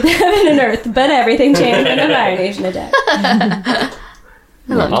 God created the heaven and earth, but everything changed when the Fire Nation attacked.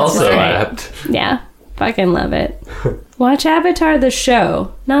 Also apt. Yeah, fucking love it. Watch Avatar the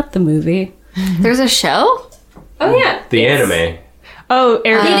show, not the movie. There's a show? Oh yeah, The anime. Oh,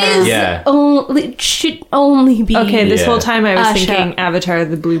 it is. Yeah. It should only be. Okay, this Yeah. whole time I was show. thinking Avatar,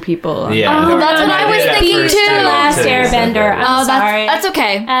 the blue people. Yeah. Oh, that's what I was did at thinking first, too. too. Last Until you said Airbender. that. I'm sorry. That's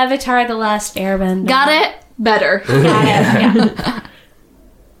okay. Avatar: The Last Airbender. Got it? Better.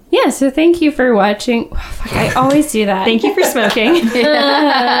 Yeah. So thank you for watching. Oh, fuck, I always do that. Thank you for smoking.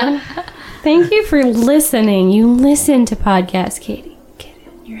 Thank you for listening. You listen to podcasts, Katie. Get it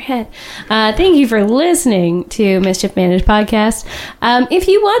in your head. Thank you for listening to Mischief Managed Podcast. If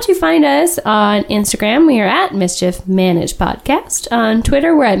you want to find us on Instagram, we are at Mischief Managed Podcast. On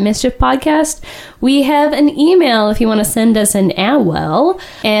Twitter, we're at Mischief Podcast. We have an email if you want to send us an AOL,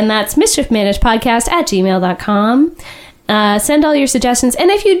 and that's mischiefmanagedpodcast@gmail.com. Send all your suggestions.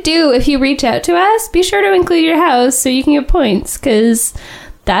 And if you reach out to us, be sure to include your house so you can get points, because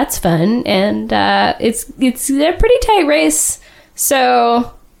that's fun. And it's a pretty tight race.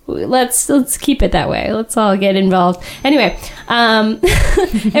 So let's keep it that way. Let's all get involved. Anyway, and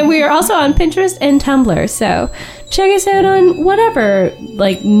we are also on Pinterest and Tumblr. So check us out on whatever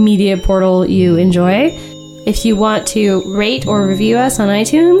like media portal you enjoy. If you want to rate or review us on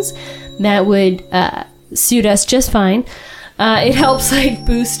iTunes, that would suit us just fine. It helps like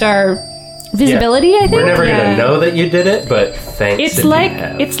boost our visibility, I think. We're never gonna know that you did it, but thanks. It's if you like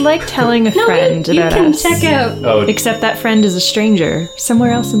have. telling a friend you about can us. check out. Oh, Except that friend is a stranger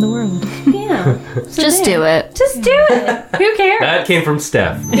somewhere else in the world. Yeah. So Just there. do it. Just do it. Who cares? that came from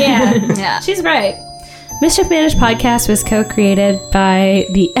Stef. Yeah. Yeah. She's right. Mischief Managed Podcast was co-created by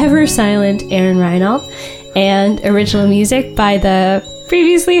the ever-silent Aaron Reinald and original music by the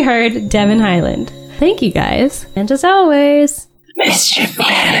previously heard Devon Highland. Thank you guys. And as always, Mischief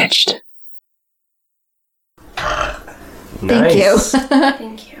managed. Thank you.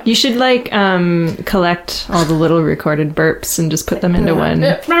 thank you. You should collect all the little recorded burps and just put them into one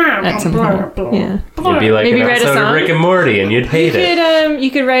at some point. Yeah. You'd be like Maybe an write a episode of song. Rick and Morty, and you'd hate it. You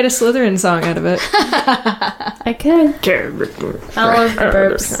could write a Slytherin song out of it. I could. All of the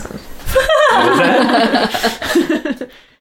burps. What was that?